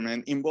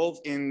government,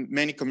 involved in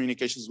many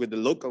communications with the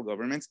local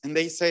governments. And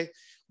they say,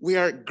 we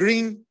are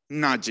green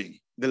nudging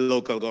the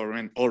local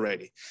government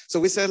already. So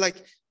we said, like,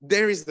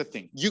 there is the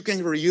thing. You can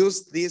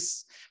reuse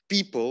these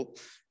people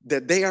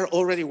that they are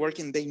already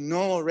working. They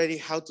know already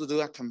how to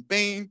do a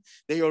campaign.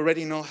 They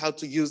already know how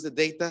to use the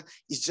data.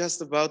 It's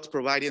just about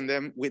providing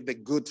them with the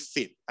good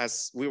fit,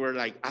 as we were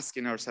like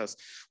asking ourselves,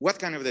 what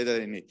kind of data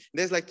they need?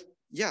 There's like,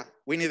 yeah,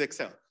 we need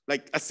Excel.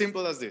 Like as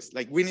simple as this,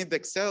 like we need the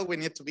Excel, we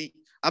need to be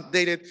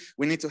updated.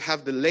 We need to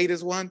have the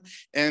latest one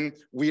and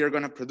we are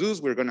gonna produce,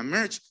 we're gonna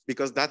merge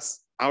because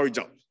that's our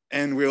job.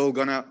 And we're all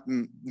gonna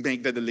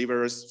make the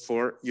deliverers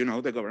for, you know,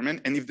 the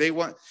government. And if they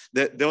want,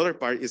 the other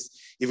part is,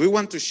 if we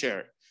want to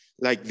share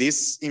like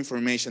this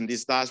information,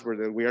 this dashboard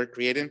that we are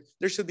creating,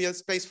 there should be a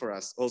space for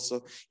us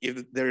also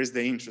if there is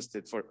the interest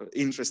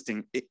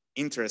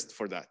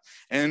for that.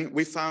 And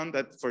we found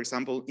that, for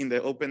example, in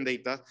the open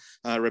data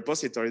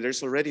repository,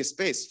 there's already a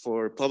space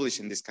for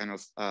publishing this kind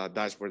of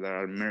dashboard that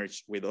are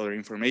merged with other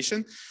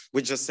information.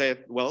 We just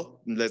said, well,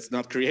 let's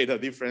not create a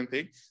different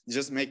thing,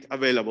 just make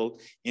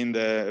available in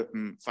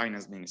the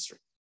finance ministry.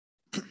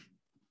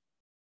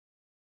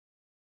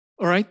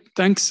 All right,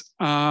 thanks.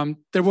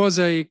 There was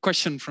a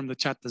question from the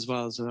chat as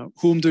well. So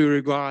whom do you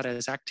regard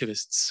as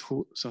activists?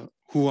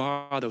 Who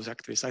are those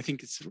activists? I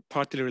think it's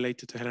partly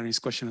related to Helene's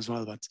question as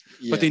well,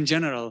 but in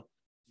general,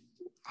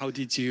 how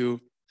did you?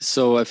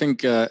 So I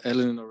think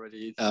Helen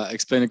already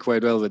explained it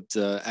quite well, but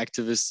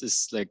activists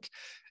is like,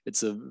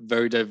 it's a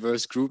very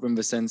diverse group in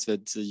the sense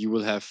that you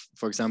will have,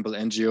 for example,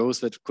 NGOs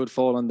that could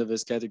fall under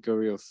this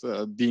category of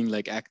being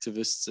like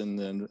activists in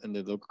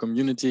the local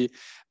community,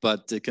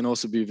 but it can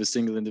also be the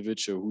single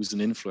individual who's an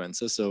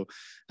influencer. So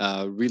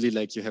really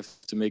like you have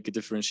to make a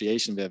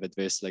differentiation there, that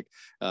there's like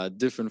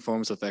different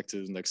forms of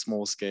activism, like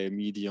small scale,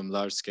 medium,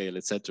 large scale,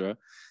 etc.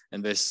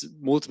 And there's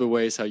multiple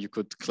ways how you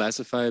could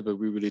classify it, but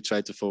we really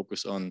try to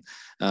focus on,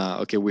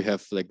 okay, we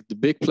have like the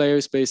big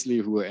players basically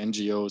who are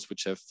NGOs,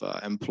 which have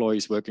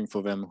employees working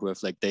for them, who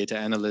have like data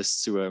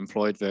analysts who are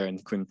employed there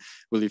and can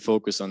really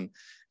focus on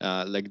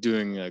like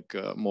doing like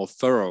more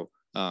thorough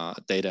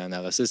data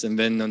analysis. And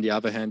then on the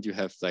other hand, you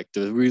have like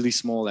the really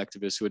small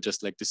activists who are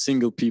just like the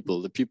single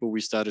people, the people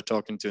we started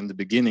talking to in the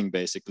beginning,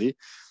 basically,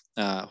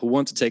 who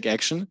want to take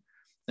action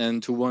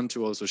and who want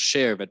to also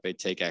share that they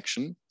take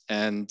action.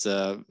 And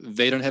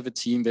they don't have a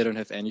team, they don't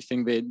have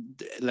anything. They,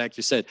 like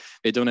you said,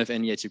 they don't have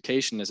any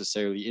education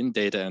necessarily in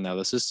data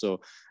analysis.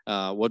 So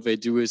what they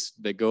do is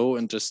they go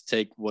and just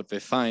take what they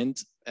find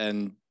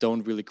and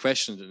don't really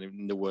question it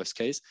in the worst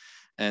case.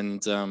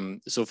 And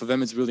so for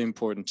them, it's really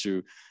important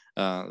to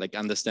like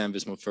understand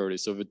this more thoroughly.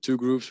 So the two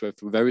groups, we have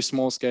very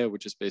small scale,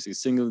 which is basically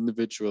single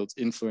individuals,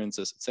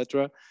 influencers,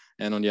 etc.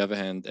 And on the other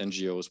hand,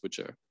 NGOs, which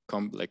are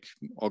like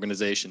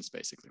organizations,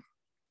 basically.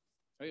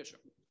 Oh yeah, sure.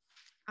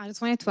 I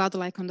just wanted to add,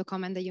 like, on the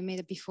comment that you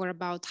made before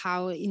about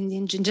how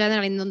in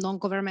general in the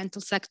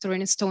non-governmental sector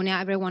in Estonia,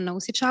 everyone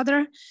knows each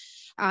other.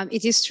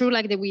 It is true,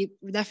 like, that we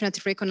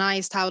definitely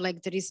recognized how,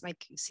 like, there is,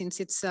 like, since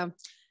it's a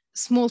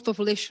small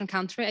population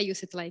country, I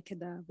use it like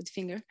with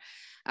finger.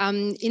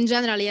 In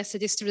general, yes,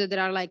 it is true that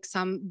there are like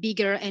some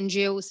bigger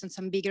NGOs and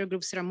some bigger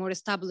groups that are more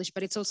established,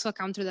 but it's also a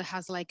country that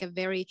has like a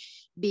very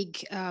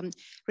big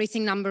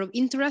rising number of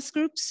interest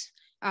groups,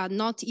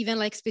 not even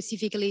like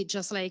specifically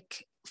just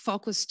like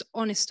focused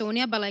on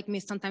Estonia, but like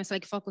sometimes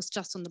like focused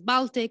just on the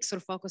Baltics or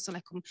focused on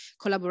like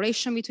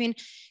collaboration between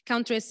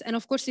countries. And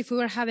of course, if we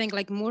were having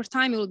like more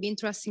time, it will be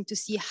interesting to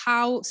see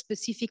how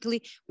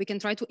specifically we can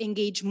try to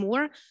engage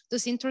more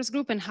those interest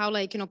group and how,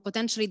 like, you know,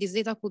 potentially this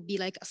data could be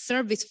like a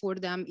service for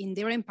them in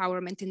their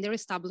empowerment, in their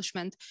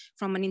establishment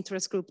from an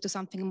interest group to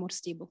something more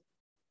stable.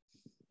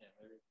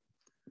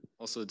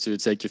 Also, to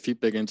take your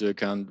feedback into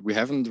account, we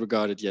haven't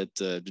regarded yet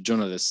the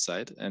journalist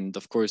side. And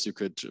of course, you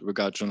could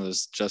regard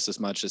journalists just as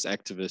much as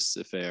activists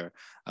if they're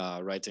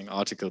writing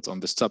articles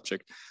on this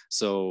subject.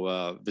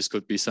 So this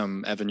could be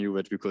some avenue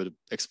that we could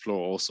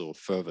explore also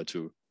further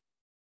to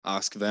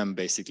ask them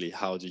basically,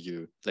 how do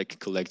you like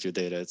collect your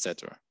data,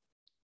 etc.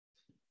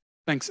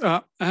 Thanks.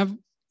 I have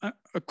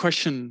a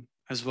question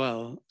as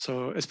well.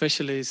 So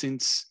especially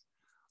since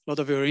a lot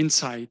of your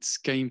insights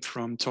came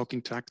from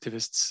talking to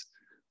activists.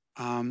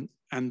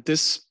 And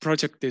this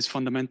project is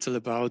fundamental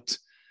about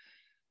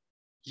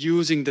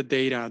using the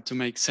data to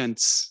make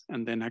sense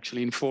and then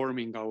actually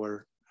informing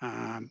our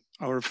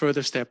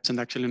further steps and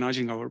actually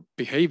nudging our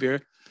behavior.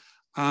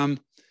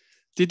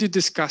 Did you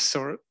discuss,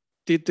 or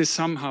did this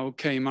somehow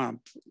came up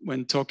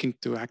when talking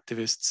to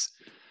activists,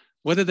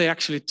 whether they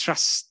actually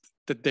trust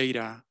the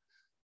data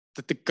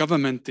that the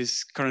government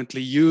is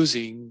currently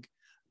using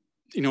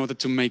in order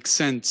to make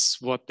sense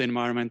what the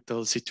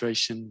environmental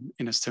situation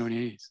in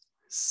Estonia is?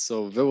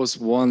 So there was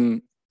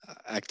one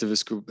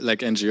activist group, like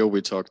NGO, we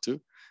talked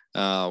to,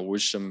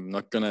 which I'm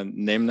not gonna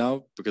name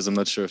now because I'm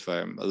not sure if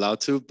I'm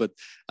allowed to, but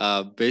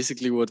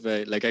basically what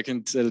they, like I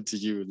can tell it to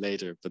you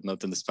later, but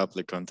not in this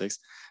public context.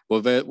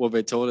 What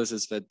they told us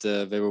is that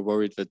they were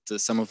worried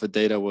that some of the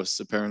data was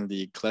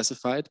apparently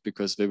classified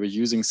because they were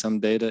using some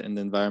data in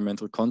the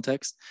environmental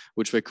context,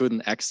 which they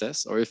couldn't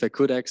access, or if they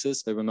could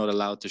access, they were not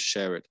allowed to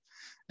share it.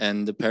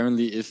 And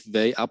apparently, if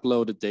they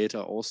uploaded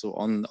data also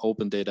on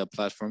open data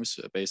platforms,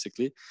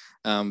 basically,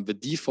 the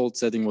default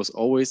setting was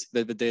always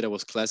that the data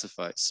was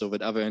classified so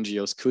that other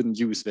NGOs couldn't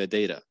use their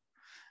data.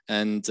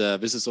 And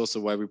this is also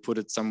why we put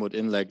it somewhat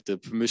in like the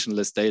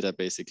permissionless data,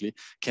 basically.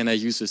 Can I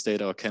use this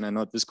data or can I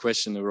not? This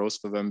question arose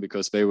for them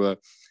because they were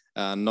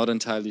not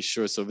entirely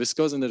sure. So this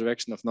goes in the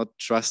direction of not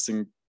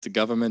trusting the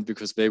government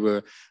because they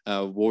were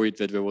worried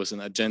that there was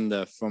an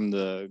agenda from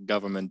the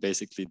government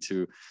basically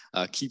to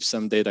keep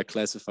some data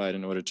classified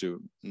in order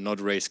to not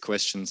raise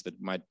questions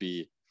that might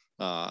be,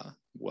 well,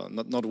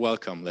 not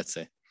welcome, let's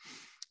say.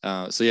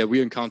 So yeah,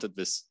 we encountered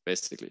this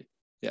basically.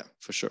 Yeah,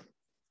 for sure.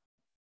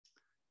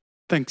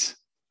 Thanks.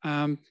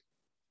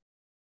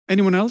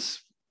 Anyone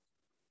else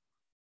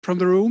from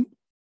the room?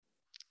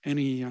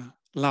 Any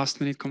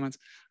last minute comments?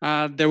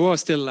 There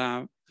was still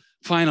a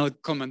final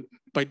comment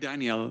by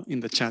Daniel in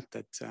the chat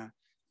that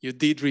you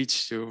did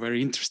reach to very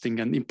interesting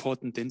and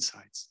important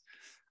insights.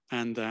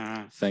 And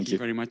thank you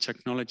very much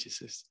acknowledges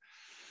this.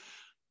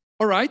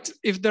 All right,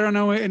 if there are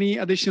no any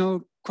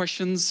additional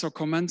questions or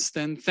comments,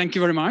 then thank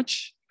you very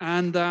much.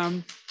 And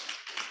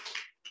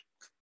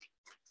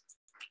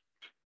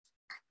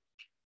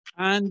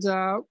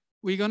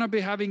we're gonna be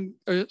having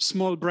a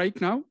small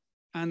break now,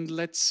 and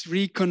let's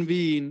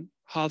reconvene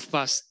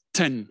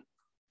 10:30.